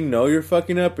 if we know you're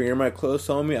fucking up and you're my close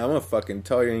homie, I'm gonna fucking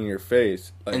tell you in your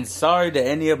face. Like, And sorry to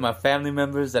any of my family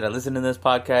members that are listening to this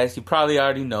podcast. You probably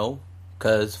already know,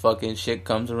 because fucking shit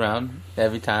comes around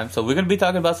every time. So we're going to be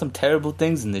talking about some terrible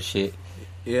things in this shit.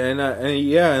 yeah,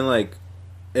 and like,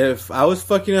 if I was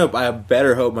fucking up, I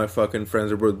better hope my fucking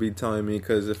friends would be telling me,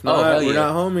 because if not, hell we're yeah.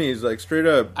 not homies. Like, straight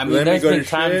up. I mean, let me there's go been to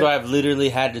times shit. where I've literally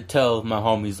had to tell my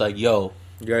homies, like, yo,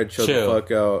 You gotta chill the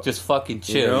fuck out. Just fucking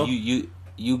chill. You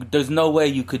there's no way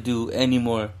you could do any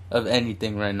more of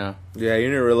anything right now. Yeah, you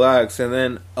need to relax, and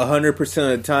then 100%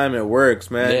 of the time it works,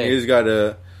 man. Yeah. You just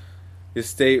gotta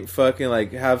stay fucking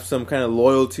like have some kind of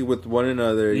loyalty with one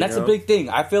another. And that's a big thing.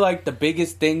 I feel like the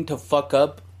biggest thing to fuck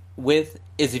up with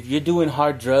is if you're doing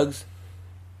hard drugs,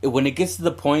 when it gets to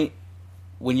the point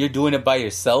when you're doing it by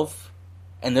yourself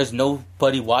and there's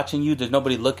nobody watching you, there's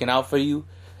nobody looking out for you,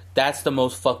 that's the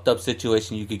most fucked up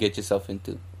situation you could get yourself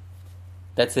into.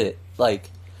 That's it. Like,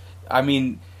 I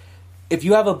mean, if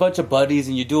you have a bunch of buddies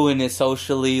and you're doing it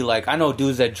socially, like, I know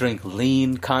dudes that drink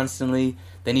lean constantly.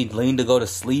 They need lean to go to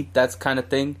sleep, that kind of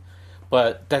thing.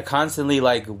 But they're constantly,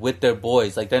 like, with their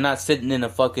boys. Like, they're not sitting in a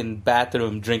fucking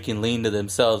bathroom drinking lean to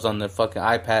themselves on their fucking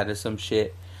iPad or some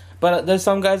shit. But there's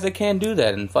some guys that can do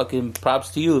that, and fucking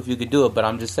props to you if you could do it. But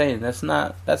I'm just saying, that's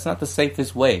not the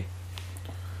safest way.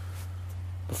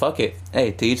 But fuck it.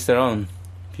 Hey, to each their own.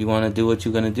 If you want to do what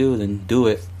you're going to do, then do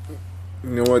it. You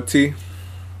know what, T?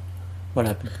 What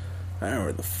happened? I don't know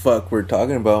what the fuck we're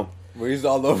talking about. We're just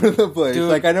all over the place. Dude.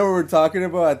 Like, I know what we're talking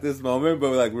about at this moment,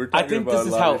 but like we're talking I think about this is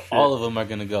a lot how of shit. all of them are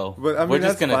going to go. But, I mean, we're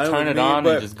just that's going to fine turn with it me, on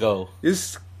but and just go.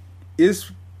 Just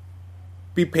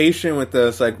be patient with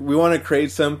us. Like, we want to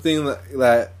create something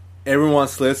that everyone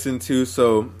wants to listen to.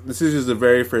 So this is just the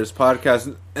very first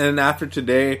podcast, and after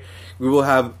today, we will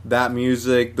have that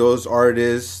music, those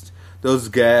artists, those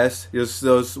guests. Just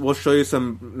those. We'll show you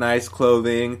some nice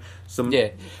clothing.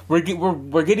 We're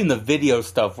getting the video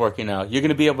stuff working out. You're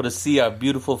gonna be able to see our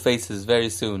beautiful faces very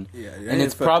soon. Yeah, and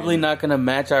it's probably not gonna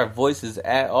match our voices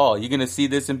at all. You're gonna see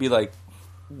this and be like,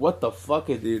 "What the fuck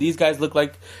is these guys look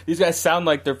like? These guys sound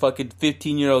like they're fucking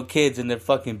 15-year-old kids in their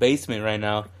fucking basement right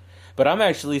now." But I'm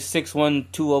actually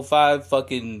 6'1", 205,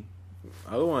 fucking.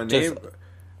 I don't want to name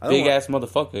big ass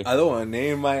motherfucker. I don't want to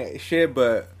name my shit,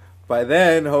 but by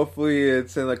then, hopefully,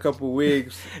 it's in a couple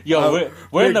weeks. Yo,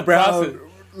 we're in the process.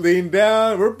 Lean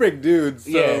down. We're big dudes,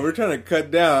 so we're trying to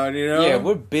cut down. You know? Yeah,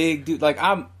 we're big dude. Like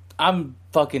I'm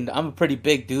a pretty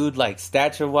big dude, like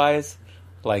stature wise.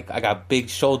 Like I got big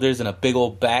shoulders and a big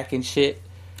old back and shit.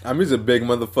 I'm just a big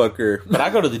motherfucker. But I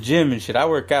go to the gym and shit. I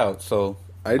work out, so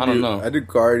I don't know. I do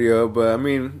cardio, but I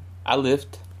mean, I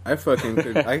lift. I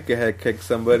could head kick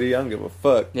somebody. I don't give a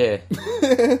fuck. Yeah,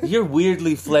 you're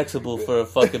weirdly flexible for a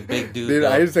fucking big dude. Dude,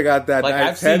 though. I just got that like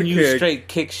nice I've seen you kick. straight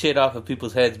kick shit off of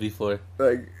people's heads before.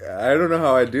 Like I don't know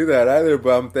how I do that either,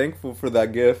 but I'm thankful for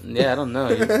that gift. Yeah, I don't know.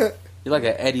 You're like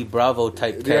an Eddie Bravo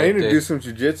type character. Yeah, I need to do some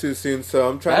jiu-jitsu soon, so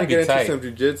I'm trying to get into tight. some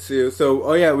jiu-jitsu.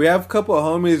 So, we have a couple of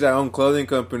homies that own clothing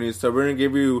companies, so we're going to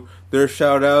give you their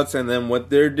shout-outs and then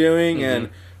what they're doing, and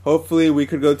hopefully we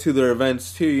could go to their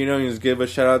events too, you know, and just give a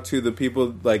shout-out to the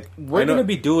people, like... We're going to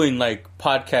be doing, like,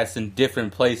 podcasts in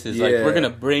different places. Yeah. Like, we're going to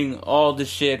bring all the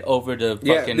shit over to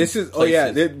fucking places. We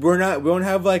don't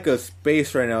have, like, a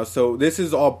space right now, so this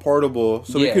is all portable,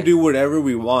 so we could do whatever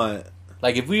we want.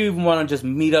 Like, if we even want to just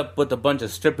meet up with a bunch of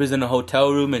strippers in a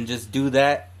hotel room and just do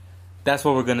that, that's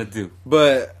what we're going to do.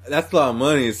 But that's a lot of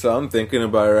money, so I'm thinking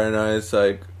about it right now. It's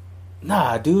like...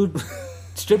 Nah, dude.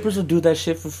 Strippers will do that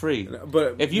shit for free.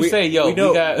 But if you say, yo, we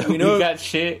got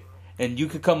shit, and you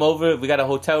could come over, we got a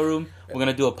hotel room, we're going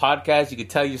to do a podcast, you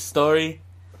could tell your story,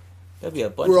 there'll be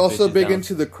a bunch of We're also big down.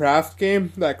 into the craft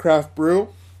game, that craft brew.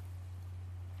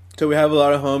 So we have a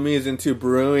lot of homies into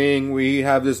brewing. We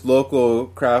have this local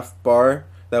craft bar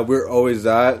that we're always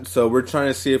at. So we're trying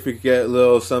to see if we could get a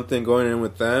little something going in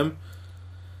with them.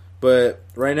 But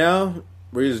right now,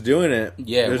 we're just doing it.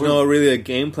 Yeah, there's no really a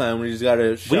game plan. We just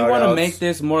gotta shout We want to outs. make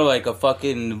this more like a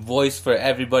fucking voice for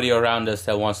everybody around us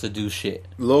that wants to do shit.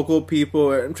 Local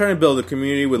people. I'm trying to build a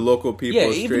community with local people. Yeah,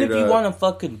 even if you want to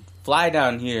fucking fly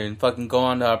down here and fucking go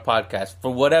on to our podcast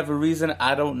for whatever reason,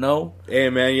 I don't know. Hey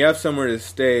man, you have somewhere to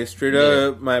stay. Straight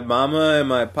up, my mama and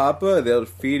my papa, they'll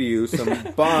feed you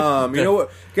some bomb. You know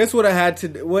what? Guess what I had to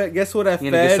do? Guess what I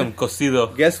fed? Get some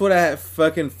cocido. Guess what I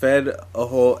fucking fed a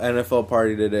whole NFL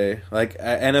party today? Like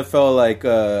NFL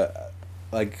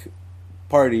like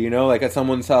party, you know, like at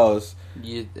someone's house.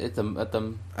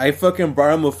 I fucking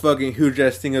brought him a fucking huge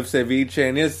ass thing of ceviche,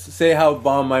 and just say how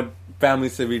bomb my family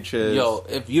ceviche is. Yo,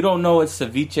 if you don't know what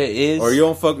ceviche is, or you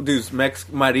don't fuck, dude,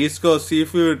 marisco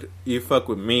seafood, you fuck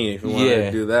with me if you want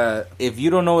to do that. If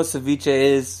you don't know what ceviche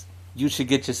is, you should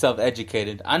get yourself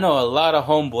educated. I know a lot of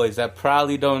homeboys that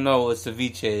probably don't know what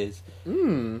ceviche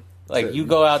is. Like, you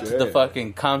go out to the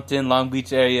fucking Compton, Long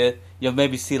Beach area, you'll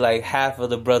maybe see like half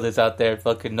of the brothers out there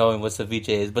fucking knowing what ceviche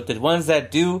is. But the ones that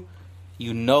do,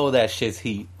 you know that shit's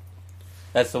heat.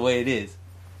 That's the way it is.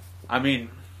 I mean,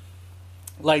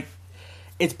 like,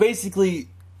 it's basically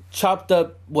chopped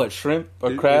up, shrimp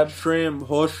or It- crab? it's shrimp,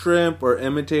 whole shrimp, or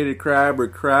imitated crab,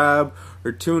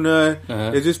 or tuna.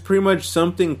 Uh-huh. It's just pretty much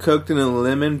something cooked in a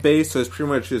lemon base, so it's pretty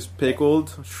much just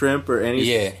pickled shrimp or any.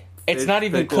 Yeah. It's fish not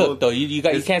even pickled. cooked, though. You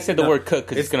can't say the word cook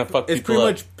because it's going to fuck It's people pretty up.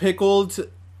 much pickled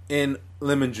in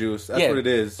lemon juice. That's what it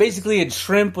is. Basically, it's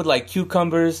shrimp with, like,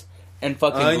 cucumbers and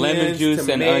fucking lemon juice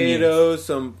and onions. tomatoes,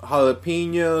 some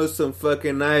jalapenos, some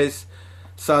fucking nice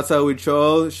salsa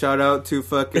huichol. Shout out to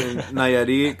fucking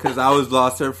Nayarit, because I was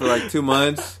lost there for like 2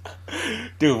 months.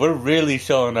 Dude, we're really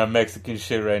showing our Mexican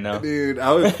shit right now. Dude,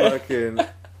 I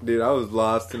was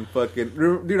lost in fucking...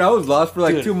 Dude, I was lost for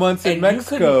like Dude, 2 months in and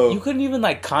Mexico. You couldn't even,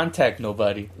 like, contact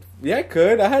nobody. Yeah, I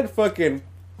could. I had fucking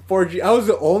 4G. I was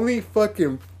the only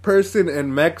fucking person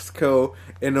in Mexico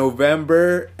in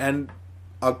November and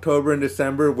October and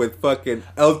December with fucking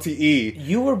LTE.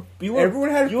 You were Everyone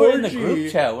had you were in the 4G.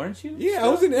 group chat, weren't you? Yeah, I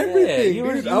was in everything, you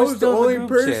were, dude. you I were was the still in only group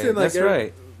person. chat. Like, That's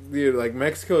right. Dude, like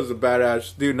Mexico's a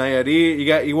badass. Dude,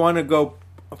 Nayarit, you want to go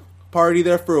party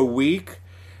there for a week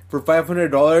for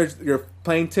 $500? Your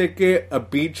plane ticket, a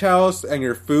beach house, and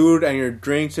your food and your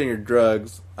drinks and your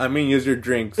drugs. I mean, use your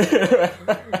drinks.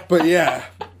 But yeah,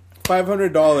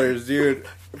 $500, dude.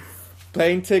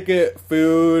 Plane ticket,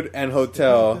 food, and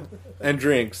hotel, and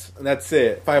drinks. And that's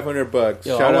it. $500.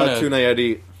 Yo, Shout I out wanna- to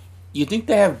Nayarit. You think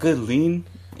they have good lean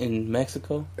in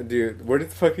Mexico? Dude, where the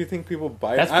fuck do you think people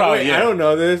buy it? That's probably it. I don't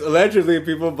know this. Allegedly,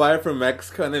 people buy it from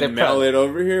Mexico and They then mail probably- it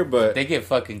over here, but They get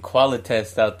fucking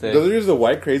Qualitest out there. those are just the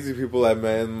white crazy people I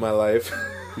met in my life.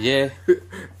 Yeah.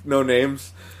 No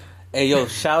names. Hey, yo,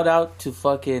 shout out to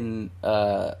fucking,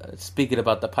 speaking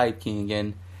about the Pipe King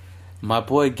again, my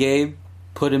boy Gabe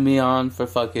putting me on for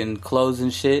fucking clothes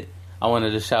and shit. I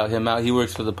wanted to shout him out. He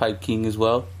works for the Pipe King as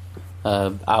well.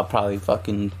 I'll probably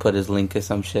fucking put his link or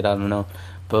some shit, I don't know.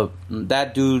 But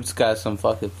that dude's got some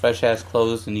fucking fresh ass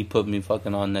clothes and he put me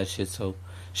fucking on that shit, so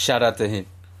shout out to him.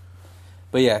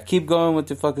 But yeah, keep going with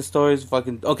your fucking stories.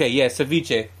 Okay, yeah,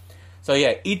 ceviche. So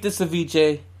yeah, eat the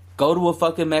ceviche, go to a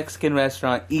fucking Mexican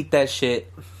restaurant, eat that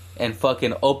shit, and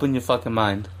fucking open your fucking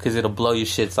mind, because it'll blow your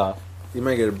shits off. You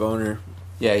might get a boner.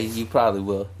 Yeah, you probably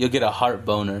will. You'll get a heart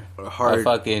boner. A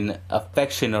fucking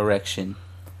affection erection.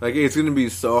 Like, it's gonna be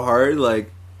so hard,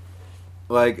 like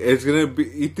it's gonna be,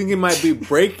 you think it might be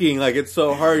breaking, like it's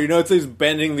so hard, you know, it's just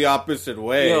bending the opposite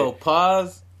way. Yo,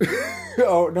 pause.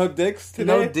 Oh, no dicks today?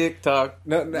 No dick talk.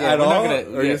 No, Yeah, at we're not all?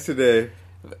 gonna- Or yeah. just today?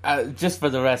 Just for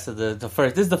the rest of the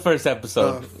first. This is the first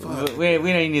episode. Oh, fuck. we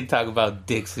don't need to talk about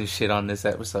dicks and shit on this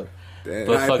episode. Damn,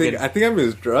 But I think I'm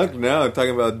just drunk now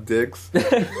talking about dicks.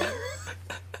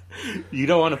 You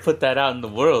don't want to put that out in the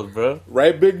world, bro.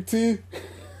 Right, Big T?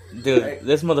 Dude,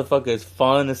 this motherfucker is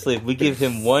falling asleep. We give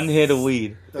him one hit of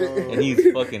weed, and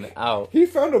he's fucking out. He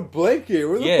found a blanket.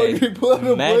 Where the Yeah, fuck did he pull out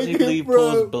a magically blanket from?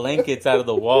 pulls blankets out of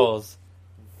the walls.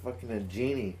 Fucking a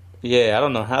genie. Yeah, I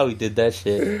don't know how he did that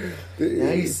shit.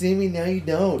 Now you see me, now you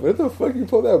don't. Where the fuck you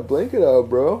pull that blanket out,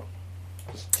 bro?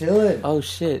 Just chilling. Oh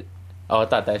shit. Oh, I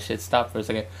thought that shit stopped for a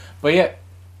second. But yeah,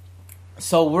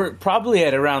 so we're probably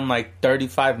at around like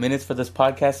 35 minutes for this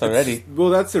podcast already. Well,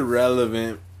 that's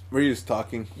irrelevant. We're just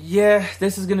talking. Yeah,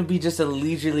 this is gonna be just a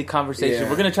leisurely conversation. Yeah.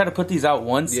 We're gonna try to put these out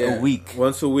once a week.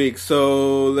 Once a week.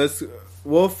 So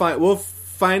we'll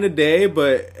find a day,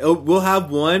 but we'll have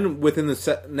one within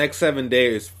the next 7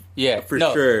 days. Yeah, for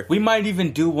sure. We might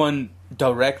even do one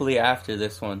directly after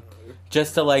this one,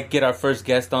 just to like get our first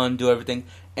guest on, do everything,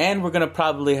 and we're gonna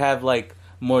probably have like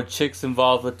more chicks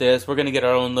involved with this. We're gonna get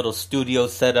our own little studio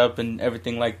set up and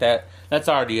everything like that. That's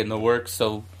already in the works,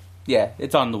 so yeah,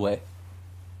 it's on the way.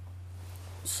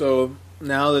 So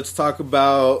now let's talk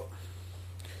about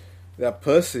that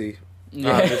pussy. No,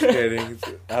 I'm just kidding.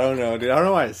 I don't know, dude. I don't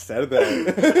know why I said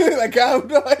that. Like, I have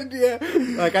no idea.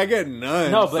 Like, I get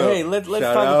none. No, but so hey, let's talk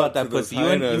shout out about that to the pussy.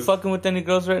 You fucking with any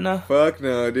girls right now? Fuck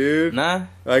no, dude. Nah.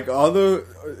 Like,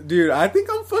 dude, I think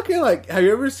I'm fucking, like, have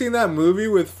you ever seen that movie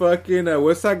with fucking,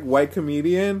 what's that white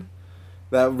comedian?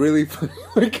 That really funny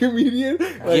white comedian?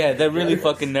 Like, Yeah, that really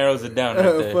fucking narrows it down right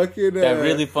there. fucking, that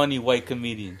really funny white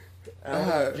comedian.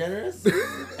 Generous?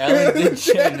 Ellen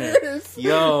DeGeneres.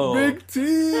 Yo. Big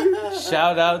T.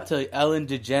 Shout out to Ellen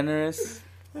DeGeneres.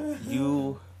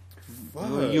 You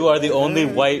are the only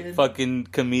white fucking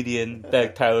comedian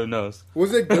that Tyler knows.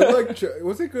 Was it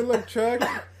good like Chuck?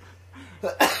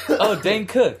 Oh, Dane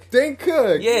Cook. Dane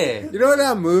Cook. Yeah. You know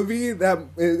that movie?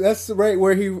 That's right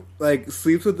where he like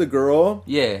sleeps with the girl.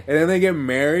 Yeah. And then they get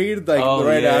married like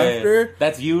right yeah. after.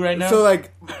 That's you right now? So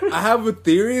like, I have a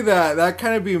theory that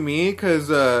kind of be me because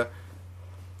like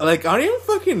I don't even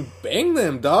fucking bang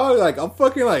them, dog. Like I'm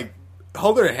fucking like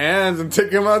hold their hands and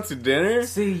take them out to dinner.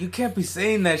 See, you can't be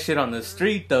saying that shit on the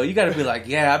street though. You gotta be like,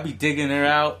 yeah, I be digging her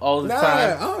out all the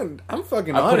time. I'm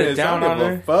fucking I honest. put it down I don't on give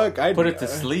her. a fuck. I Put it to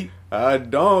sleep. I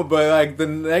don't, but like the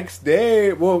next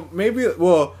day,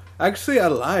 actually I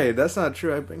lied. That's not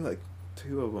true. I bring like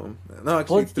 2 of them. No,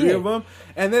 actually 3 of them.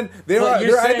 And then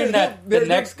you're saying that the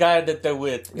next guy that they're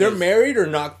with, they're married or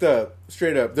knocked up.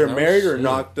 Straight up, they're married or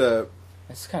knocked up.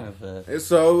 That's kind of a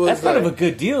a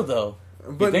good deal though.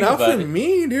 But not for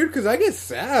me, dude, because I get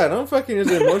sad. I'm fucking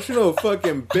this emotional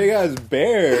fucking big ass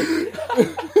bear.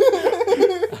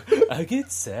 I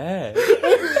get sad.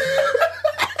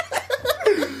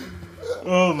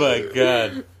 Oh my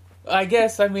god. I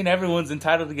mean, everyone's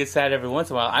entitled to get sad every once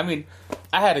in a while. I mean,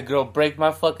 I had a girl break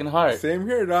my fucking heart. Same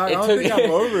here, dog. I don't think I'm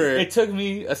over it. It took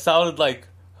me a solid,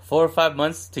 4 or 5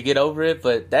 months to get over it,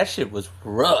 but that shit was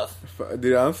rough.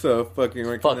 Dude, I'm so fucking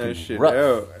working that shit rough.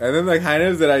 out. And then,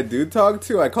 hyenas that I do talk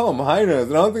to, I call them hyenas,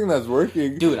 and I don't think that's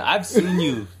working. Dude, I've seen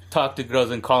you talk to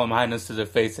girls and call them hyenas to their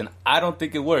face, and I don't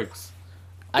think it works.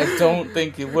 I don't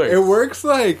think it works. It works,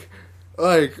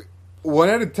 1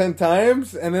 out of 10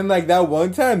 times, and then, that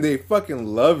one time, they fucking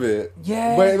love it.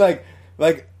 Yeah. But,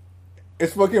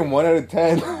 it's fucking 1 out of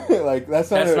 10.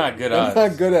 That's not good odds. That's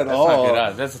not good at all. That's not good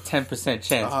odds. That's a 10%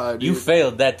 chance. You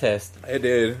failed that test. I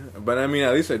did. But, I mean,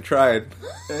 at least I tried.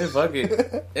 Hey, fuck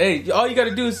it. Hey, all you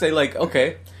gotta do is say,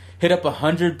 okay, hit up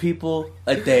 100 people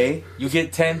a day. You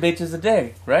get 10 bitches a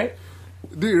day, right?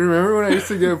 Dude, remember when I used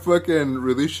to get fucking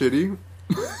really shitty?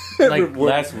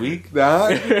 Last week? Nah,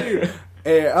 dude.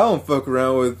 Hey, I don't fuck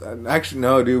around with... Actually,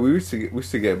 no, dude. We used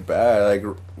to get bad.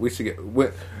 We used to get...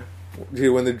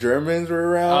 Dude, when the Germans were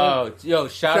around... Oh, yo,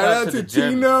 shout out to the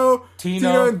Tino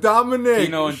and Dominic.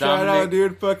 Shout out,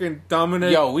 dude. Fucking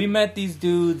Dominic. Yo, we met these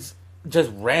dudes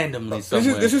just randomly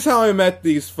somewhere. This is how I met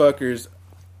these fuckers.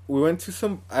 We went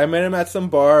to I met him at some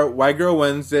bar. White Girl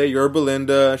Wednesday. Your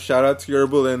Belinda. Shout out to Your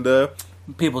Belinda.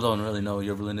 People don't really know what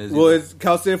Your Belinda is. Well, it's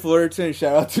Cal State Fullerton.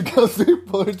 Shout out to Cal State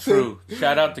Fullerton. True.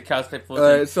 Shout out to Cal State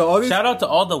Fullerton. Shout out to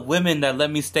all the women that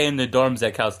let me stay in the dorms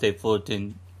at Cal State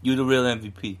Fullerton. You the real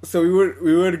MVP. So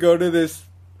we would go to this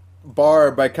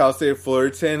bar by Cal State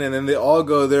Fullerton, and then they all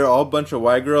go there, all a bunch of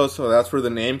white girls, so that's where the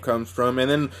name comes from. And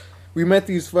then we met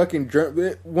these fucking...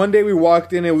 One day we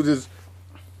walked in, it was just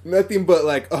nothing but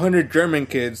 100 German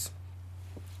kids.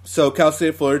 So Cal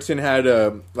State Fullerton had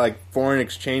a foreign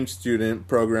exchange student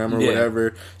program or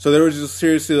whatever. So there was just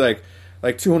seriously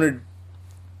 200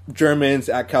 Germans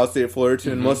at Cal State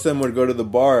Fullerton. Mm-hmm. Most of them would go to the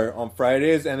bar on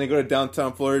Fridays, and they go to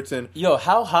downtown Fullerton. Yo,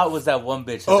 how hot was that one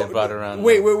bitch that they brought around?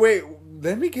 Wait.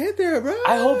 Let me get there, bro.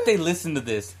 I hope they listen to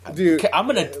this. Dude, I'm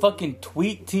going to fucking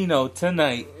tweet Tino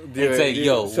tonight and say,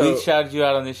 we shouted you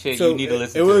out on this shit. You need to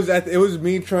listen to it. It was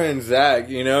me trying Zach,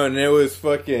 and it was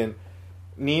fucking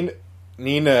Nina.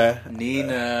 No.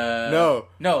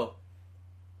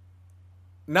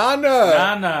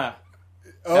 Nana.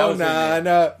 Oh,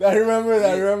 Nana. I remember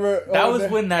that. That was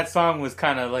when that song was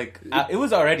kind of it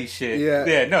was already shit.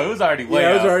 Yeah, no, it was already way off. Yeah,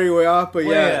 it was already way off, but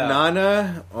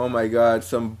Nana, oh my god,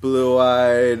 some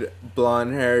blue-eyed,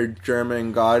 blonde-haired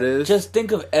German goddess. Just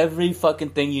think of every fucking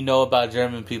thing you know about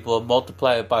German people,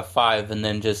 multiply it by 5, and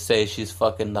then just say she's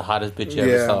fucking the hottest bitch you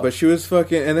ever saw. Yeah, but she was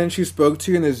fucking, and then she spoke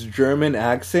to you in this German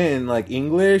accent in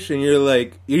English, and you're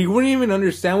you wouldn't even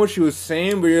understand what she was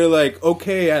saying, but you're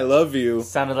okay, I love you.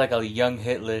 Sounded like a young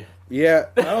Hitler. Yeah,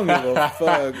 I don't give a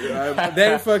fuck.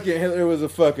 Then fucking Hitler was a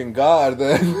fucking god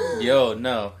then. Yo,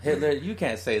 no. Hitler, you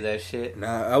can't say that shit.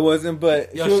 Nah, I wasn't,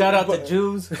 but... Yo, shout out to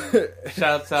Jews.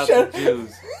 Shouts out to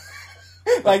Jews.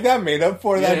 That made up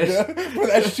for that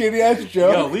shitty ass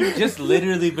joke. Yo, we've just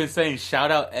literally been saying shout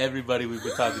out everybody we've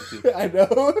been talking to. I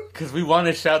know. Because we want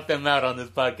to shout them out on this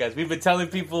podcast. We've been telling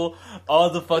people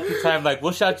all the fucking time,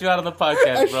 we'll shout you out on the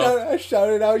podcast, bro. I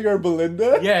shouted out Your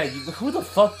Belinda? Yeah, who the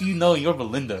fuck do you know Your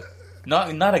Belinda?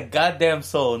 Not a goddamn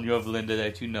soul in Your Belinda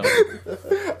that you know.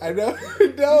 I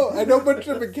know a bunch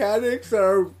of mechanics that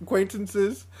are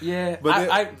acquaintances. Yeah, but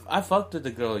I fucked with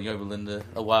the girl in Your Belinda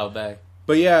a while back.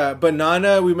 But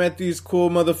Nana, we met these cool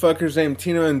motherfuckers named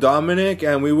Tino and Dominic,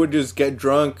 and we would just get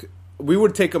drunk. We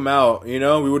would take them out, we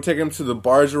would take them to the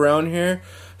bars around here.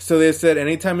 So they said,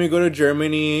 anytime you go to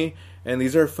Germany, and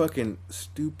these are fucking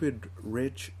stupid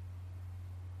rich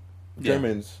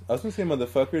Germans. I was gonna say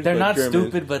motherfuckers. They're not Germans.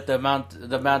 stupid, but the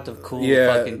amount of cool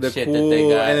fucking shit that they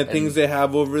got, and the things they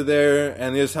have over there,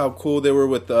 and just how cool they were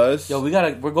with us. Yo, we're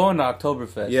going to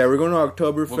Oktoberfest. Yeah, we're going to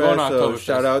Oktoberfest. So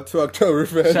shout out to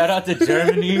Oktoberfest. Shout out to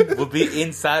Germany. We'll be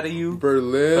inside of you,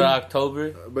 Berlin, for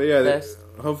October. But yeah,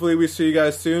 hopefully we see you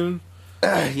guys soon.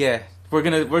 Yeah, we're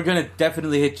gonna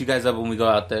definitely hit you guys up when we go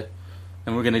out there,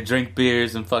 and we're gonna drink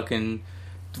beers and fucking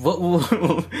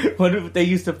what if they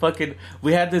used to fucking...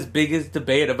 We had this biggest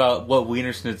debate about what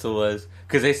Wiener Schnitzel was.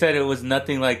 Because they said it was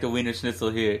nothing like the Wiener Schnitzel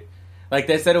here. Like,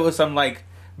 they said it was some, like,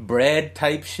 bread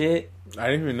type shit. I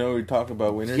didn't even know we talked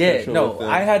about Wiener Yeah, Schnitzel no, with them.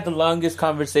 I had the longest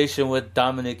conversation with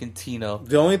Dominic and Tino.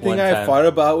 The only thing one I time. fought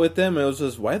about with them, it was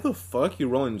just, why the fuck you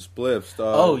rolling spliffs,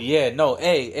 dog? Oh, yeah, no,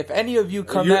 hey, if any of you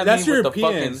come at That's me with the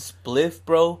European. fucking spliff,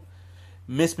 bro,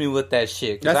 miss me with that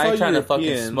shit. Because That's I all ain't trying to fucking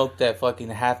European. smoke that fucking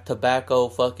half tobacco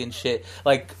fucking shit.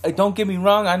 Like, don't get me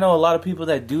wrong, I know a lot of people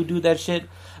that do that shit,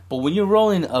 but when you're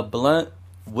rolling a blunt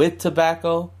with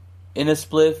tobacco in a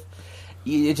spliff,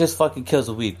 it just fucking kills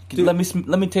the weed. Dude. Let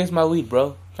me taste my weed,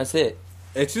 bro. That's it.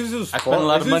 It's just those I spent a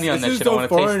lot of money on that shit. I wanna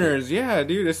taste it. foreigners. Yeah,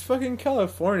 dude, it's fucking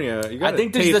California. You gotta I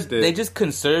think taste it. they just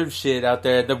conserve shit out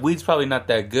there. The weed's probably not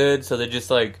that good, so they're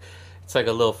just like, it's like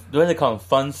a little, what do they call them,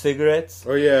 fun cigarettes?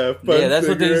 Oh yeah, fun Yeah, that's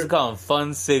what they used to cigarette. call them,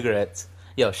 fun cigarettes.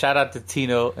 Yo, shout out to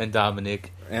Tino and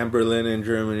Dominic. And Berlin in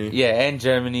Germany. Yeah, and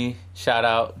Germany. Shout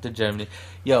out to Germany.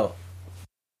 Yo,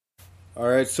 All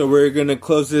right, so we're gonna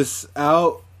close this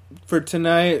out for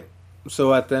tonight.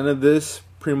 So at the end of this,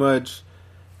 pretty much,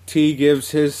 T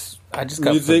gives his I just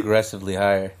got music. progressively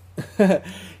higher.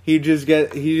 he just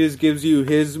gives you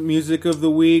his music of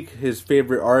the week, his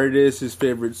favorite artist, his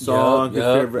favorite song, his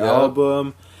favorite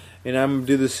album, and I'm gonna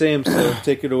do the same. So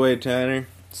take it away, Tanner.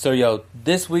 So, yo,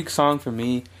 this week's song for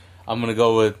me, I'm going to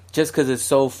go with, just because it's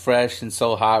so fresh and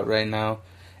so hot right now,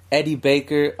 Eddie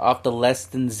Baker off the Less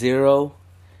Than Zero.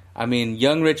 I mean,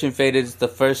 Young, Rich, and Faded is the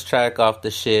first track off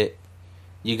the shit.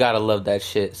 You gotta love that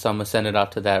shit, so I'm going to send it off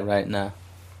to that right now.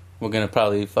 We're going to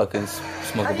probably fucking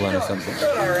smoke a blunt or something.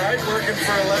 Good, all right. Working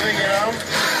for a living, you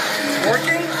know.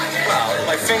 Working? Well,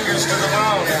 my fingers to the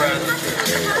bone, but...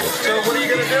 So what are you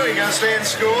gonna do? You gonna stay in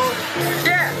school?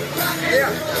 Yeah.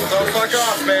 Well, don't fuck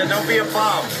off, man. Don't be a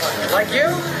bum. Like you?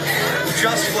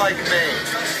 Just like me.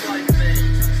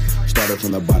 Started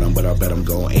from the bottom, but I bet I'm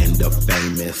gonna end up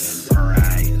famous.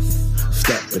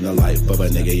 Step in the life of a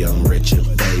nigga, young, rich, and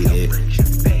faded.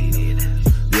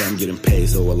 Yeah, I'm getting paid,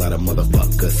 so a lot of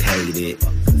motherfuckers hate it.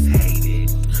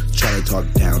 Try to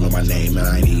talk down on my name, and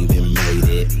I ain't even made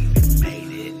it.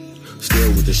 Still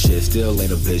with the shit, still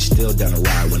ain't a bitch, still down the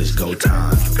ride when it's go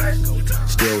time.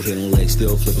 Still hitting licks,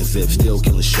 still flipping zips, still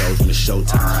killing shows when it's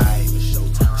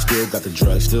showtime. Still got the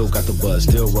drugs, still got the buzz,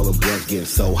 still rolling blunts, getting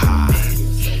so high.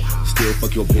 Still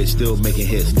fuck your bitch, still making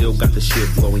hits, still got the shit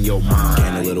blowing your mind.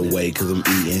 Gain a little weight cause I'm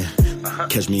eating.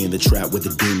 Catch me in the trap with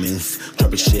the demons.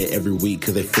 Dropping shit every week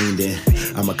cause they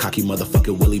fiendin'. I'm a cocky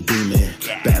motherfucker, Willie beaming.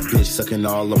 Bad bitch sucking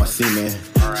all of my semen.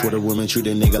 Swear the women treat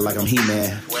a nigga like I'm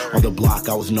He-Man. On the block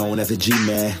I was known as a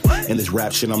G-Man. In this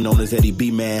rap shit I'm known as Eddie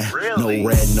B-Man. No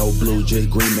red, no blue, just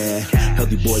green man.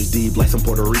 Healthy boys deep like some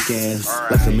Puerto Ricans.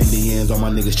 Like some Indians, all my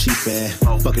niggas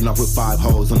cheapin'. Fucking off with 5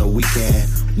 hoes on the weekend.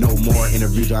 No more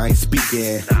interviews, I ain't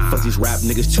speaking. Fuck these rap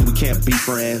niggas too, we can't be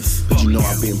friends. But you know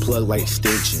I've been plugged like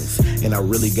extensions. And I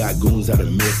really got goons out of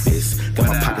Memphis. Got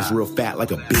my pockets real fat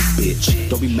like a big bitch.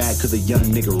 Don't be mad cause a young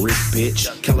nigga rich,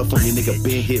 bitch. California nigga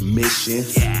been hit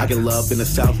missions. I get love in the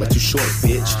South like too short,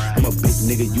 bitch. I'm a big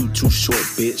nigga, you too short,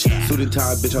 bitch. Suit and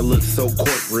tie, bitch, I look so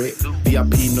corporate.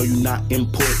 VIP, no you not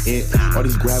important. All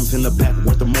these grams in the back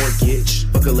worth a mortgage.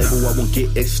 Fuck a label, I won't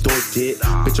get extorted.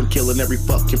 Bitch, I'm killing every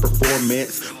fucking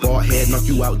performance. Bald head, knock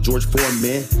you out, George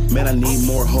Foreman. Man, I need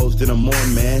more hoes than a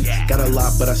Mormon. Got a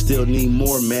lot, but I still need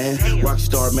more, man.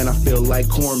 Rockstar, man, I feel like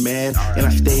corn, man. And I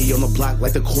stay on the block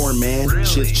like the corn, man.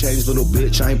 Shit's changed, little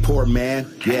bitch, I ain't poor,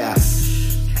 man. Yeah.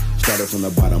 Started from the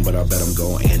bottom, but I bet I'm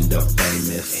gonna end up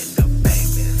famous.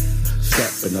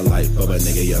 Step in the life of a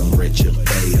nigga, young, rich, and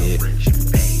faded.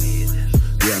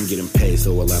 Yeah, I'm getting paid,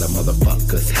 so a lot of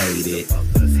motherfuckers hate it.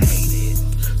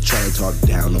 Try to talk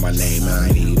down on my name, and I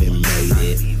ain't even made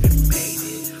it.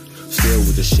 Still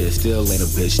with the shit, still ain't a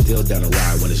bitch, still down the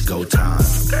ride when it's go time.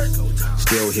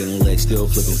 Still hitting licks, still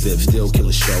flipping zips, still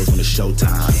killing shows when it's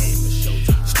showtime.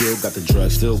 Still got the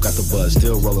drugs, still got the buzz,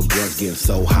 still rolling blunts, getting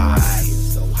so high.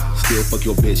 Still fuck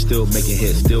your bitch, still making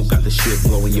hits, still got the shit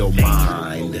blowing your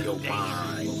mind.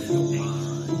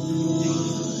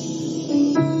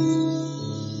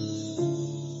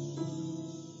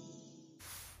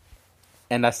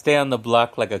 And I stay on the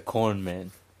block like a corn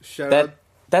man. Shout out.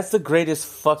 That's the greatest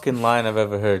fucking line I've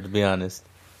ever heard, to be honest.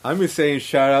 I'm just saying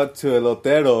shout out to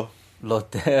Elotero.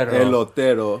 Lotero.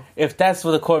 Elotero. If that's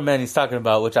what the corn man he's talking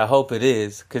about, which I hope it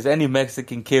is, because any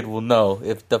Mexican kid will know,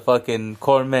 if the fucking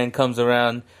corn man comes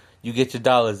around, you get your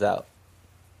dollars out.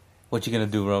 What you gonna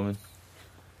do, Roman?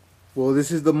 Well,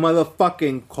 this is the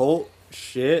motherfucking cult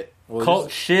shit. Well, Cult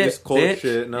this, shit, this cult bitch.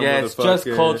 shit. Not Yeah, it's just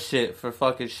motherfucking- cult shit for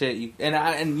fucking shit.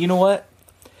 And you know what?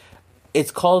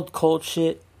 It's called cult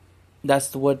shit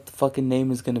that's what the fucking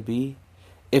name is gonna be.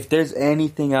 If there's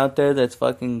anything out there that's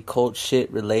fucking cult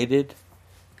shit related,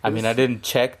 I mean, I didn't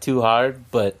check too hard,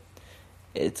 but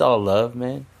it's all love,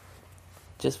 man.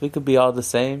 Just we could be all the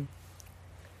same.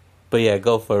 But yeah,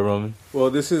 go for it, Roman. Well,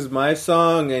 this is my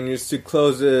song, and just to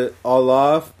close it all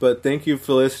off, but thank you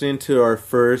for listening to our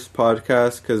first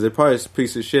podcast, because it probably is a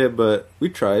piece of shit, but we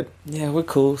tried. Yeah, we're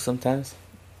cool sometimes.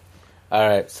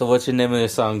 Alright, so what's your name of your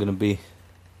song gonna be?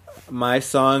 My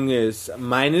song is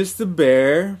Minus the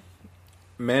Bear,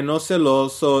 Menos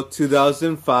Celoso,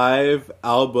 2005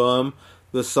 album.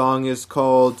 The song is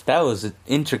called That was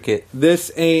intricate.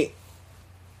 This Ain't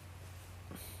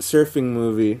Surfing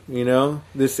Movie, you know?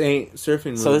 This ain't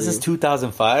surfing movie. So this is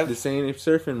 2005? This ain't a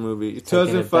surfing movie. Taking it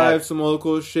 2005, back. some old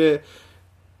cool shit.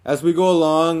 As we go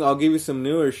along, I'll give you some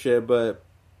newer shit, but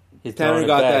He's Tanner throwing it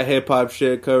got back. that hip-hop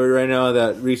shit covered right now,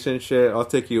 that recent shit. I'll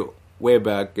take you way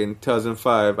back in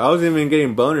 2005. I wasn't even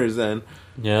getting boners then.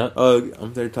 Yeah. Oh,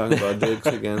 I'm there talking about dicks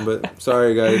again, but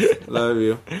sorry guys. Love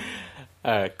you.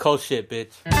 Alright, cold shit,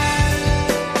 bitch. When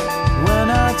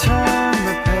I turn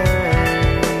the page,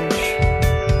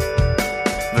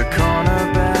 the corner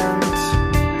bends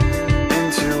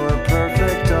into a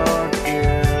perfect dog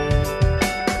ear,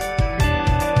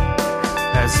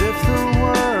 as if the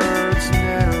words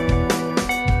knew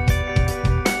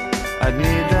I'd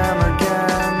need them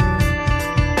again,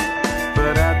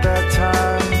 but at that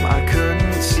time I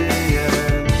couldn't see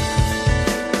it.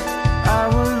 I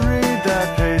would read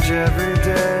that page every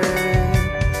day.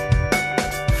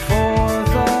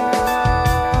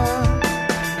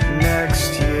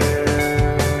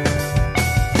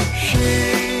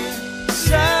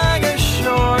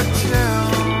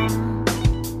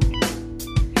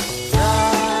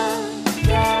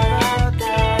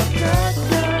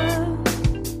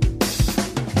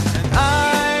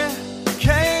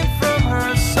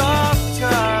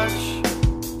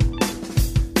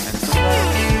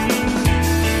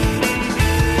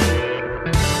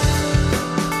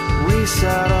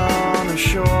 Sat on a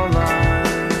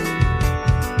shoreline,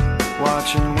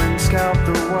 watching wind scalp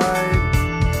the white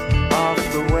off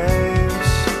the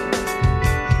waves,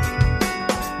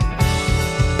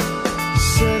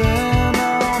 sitting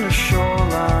on a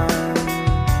shoreline,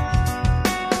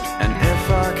 and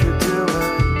if I could do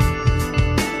it,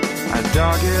 I'd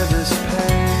dog ear this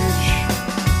page.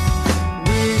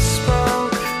 We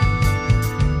spoke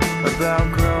about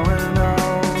growing old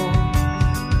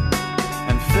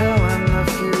and filling the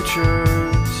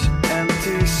future's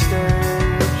empty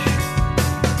stage.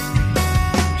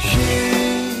 She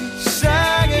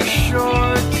sang a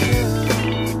short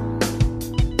tune.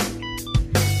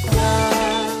 Da,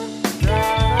 da,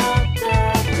 da,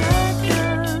 da, da.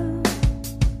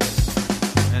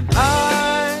 And I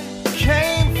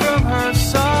came from her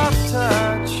soft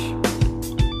touch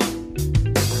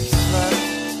and slept.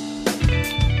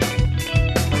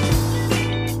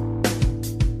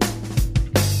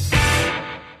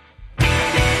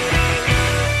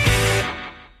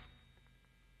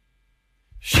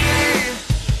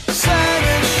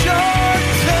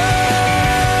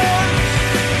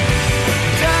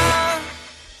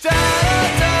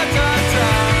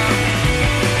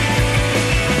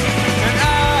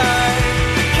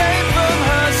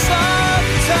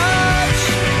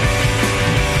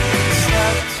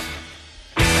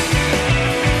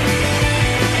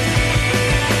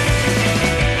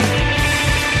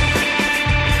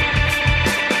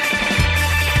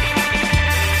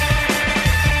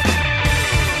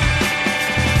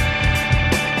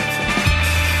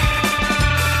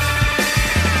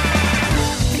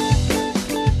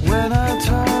 When I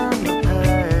turn the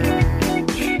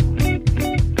page,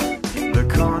 the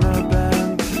corner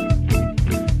bent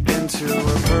into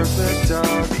a perfect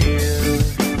dog ear,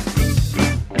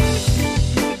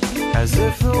 as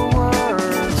if the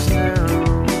words knew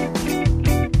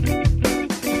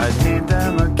I'd need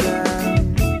them again.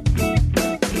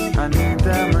 I need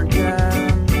them again.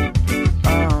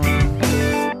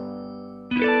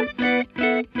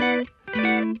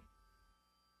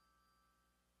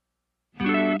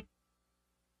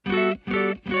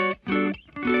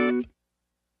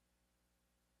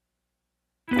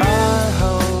 I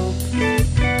hope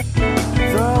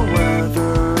the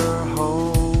weather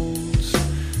holds,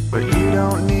 but you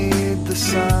don't need the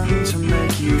sun to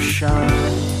make you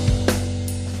shine.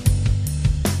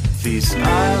 These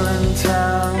island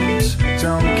towns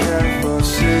don't care for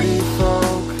city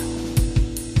folk,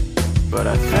 but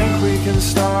I think we can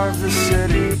starve the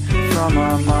city from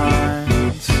our minds.